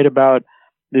 I write about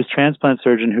this transplant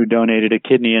surgeon who donated a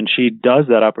kidney, and she does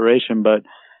that operation, but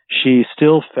she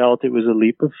still felt it was a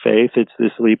leap of faith. It's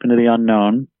this leap into the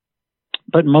unknown.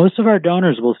 But most of our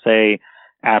donors will say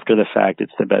after the fact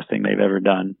it's the best thing they've ever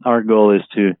done. Our goal is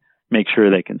to make sure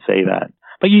they can say that.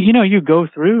 But you go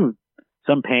through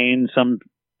some pain, some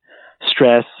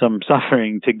stress, some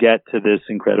suffering to get to this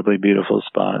incredibly beautiful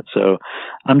spot. So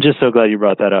I'm just so glad you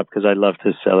brought that up, because I love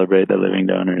to celebrate the living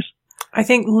donors. I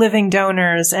think living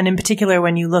donors, and in particular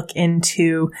when you look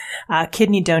into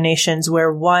kidney donations,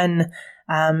 where one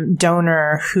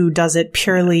donor who does it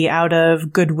purely out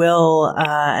of goodwill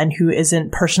and who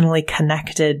isn't personally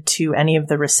connected to any of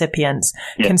the recipients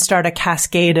can start a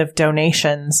cascade of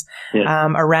donations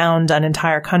around an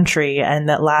entire country, and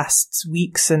that lasts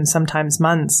weeks and sometimes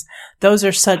months. Those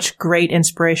are such great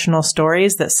inspirational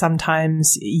stories that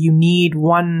sometimes you need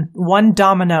one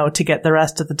domino to get the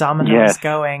rest of the dominoes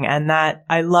going. And that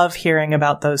I love hearing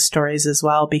about those stories as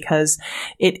well, because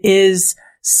it is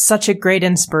such a great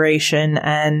inspiration,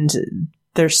 and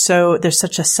there's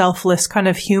such a selfless kind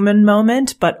of human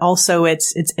moment, but also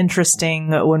it's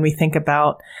interesting when we think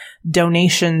about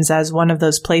donations as one of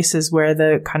those places where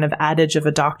the kind of adage of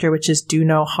a doctor, which is do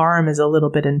no harm, is a little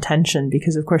bit in tension,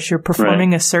 because of course you're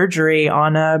performing a surgery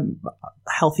on a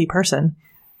healthy person.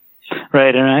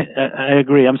 Right, and I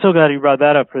agree. I'm so glad you brought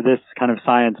that up for this kind of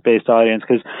science-based audience,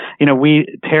 because we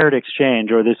paired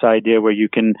exchange, or this idea where you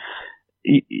can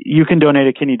donate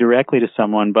a kidney directly to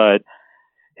someone, but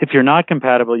if you're not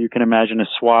compatible, you can imagine a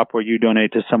swap where you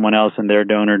donate to someone else and their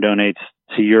donor donates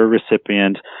to your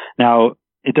recipient. Now,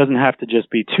 it doesn't have to just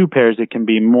be two pairs. It can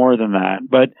be more than that.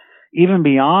 But even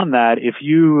beyond that, if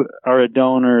you are a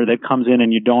donor that comes in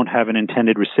and you don't have an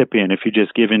intended recipient, if you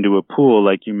just give into a pool,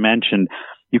 like you mentioned,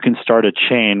 you can start a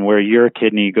chain where your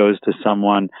kidney goes to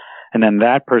someone, and then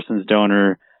that person's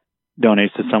donor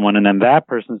donates to someone, and then that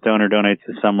person's donor donates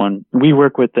to someone. We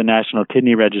work with the National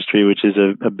Kidney Registry, which is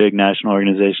a big national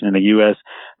organization in the U.S.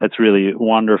 that's really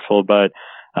wonderful. But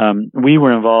we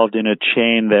were involved in a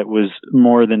chain that was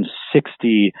more than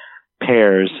 60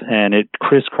 pairs, and it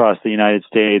crisscrossed the United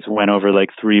States, went over like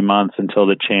 3 months until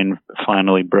the chain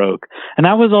finally broke. And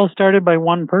that was all started by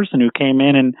one person who came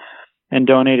in and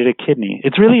donated a kidney.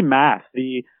 It's really math.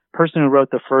 The person who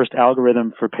wrote the first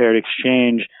algorithm for paired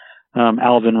exchange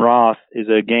Alvin Roth is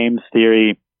a games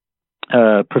theory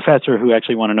professor who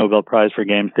actually won a Nobel Prize for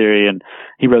game theory, and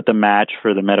he wrote The Match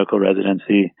for the medical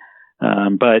residency.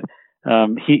 But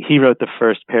he wrote the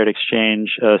first paired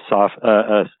exchange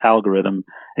algorithm.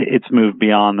 It's moved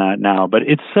beyond that now, but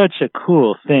it's such a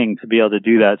cool thing to be able to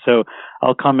do that. So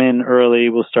I'll come in early.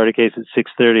 We'll start a case at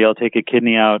 6:30. I'll take a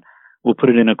kidney out. We'll put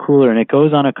it in a cooler, and it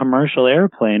goes on a commercial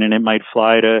airplane, and it might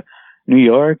fly to New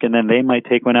York, and then they might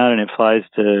take one out, and it flies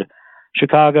to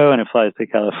Chicago, and it flies to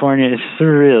California. It's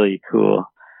really cool.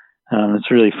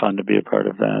 It's really fun to be a part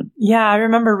of that. Yeah, I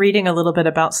remember reading a little bit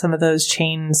about some of those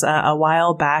chains a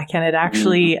while back, and it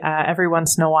actually, every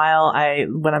once in a while,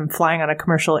 when I'm flying on a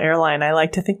commercial airline, I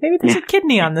like to think maybe there's a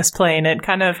kidney on this plane. It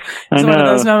kind of is one of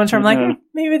those moments where I'm like,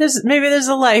 maybe there's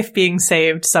a life being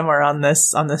saved somewhere on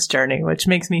this journey, which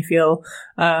makes me feel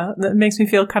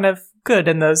kind of good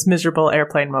in those miserable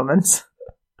airplane moments.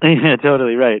 Yeah,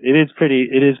 totally right. It is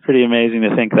pretty amazing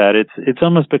to think that it's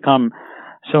almost become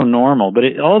so normal, but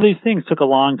all these things took a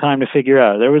long time to figure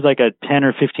out. There was like a 10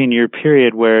 or 15 year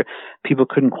period where people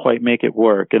couldn't quite make it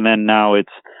work, and then now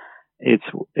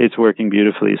it's working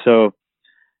beautifully. So,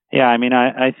 yeah, I mean,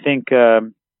 I think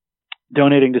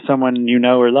donating to someone you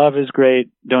know or love is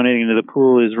great. Donating to the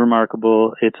pool is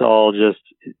remarkable. It's all just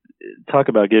talk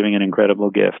about giving an incredible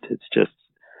gift.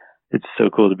 It's so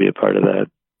cool to be a part of that.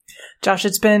 Josh,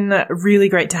 it's been really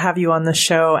great to have you on the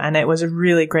show, and it was a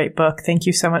really great book. Thank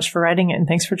you so much for writing it, and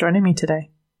thanks for joining me today.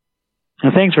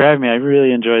 Well, thanks for having me. I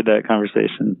really enjoyed that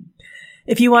conversation.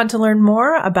 If you want to learn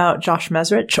more about Josh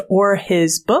Mezrich or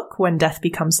his book, When Death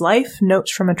Becomes Life,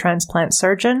 Notes from a Transplant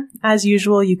Surgeon, as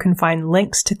usual, you can find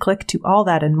links to click to all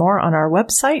that and more on our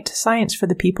website,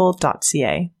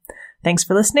 scienceforthepeople.ca. Thanks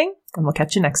for listening, and we'll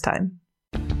catch you next time.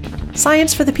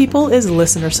 Science for the People is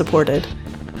listener-supported.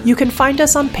 You can find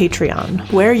us on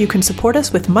Patreon, where you can support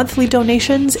us with monthly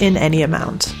donations in any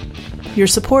amount. Your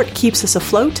support keeps us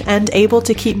afloat and able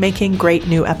to keep making great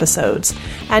new episodes,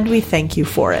 and we thank you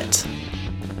for it.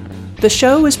 The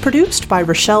show is produced by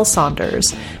Rochelle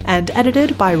Saunders and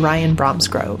edited by Ryan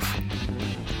Bromsgrove.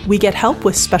 We get help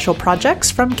with special projects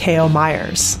from K.O.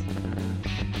 Myers.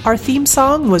 Our theme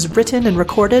song was written and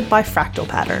recorded by Fractal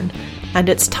Pattern, and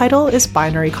its title is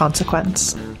Binary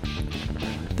Consequence.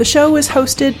 The show is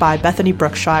hosted by Bethany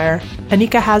Brookshire,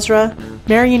 Anika Hazra,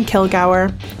 Marian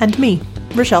Kilgour, and me,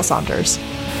 Rochelle Saunders.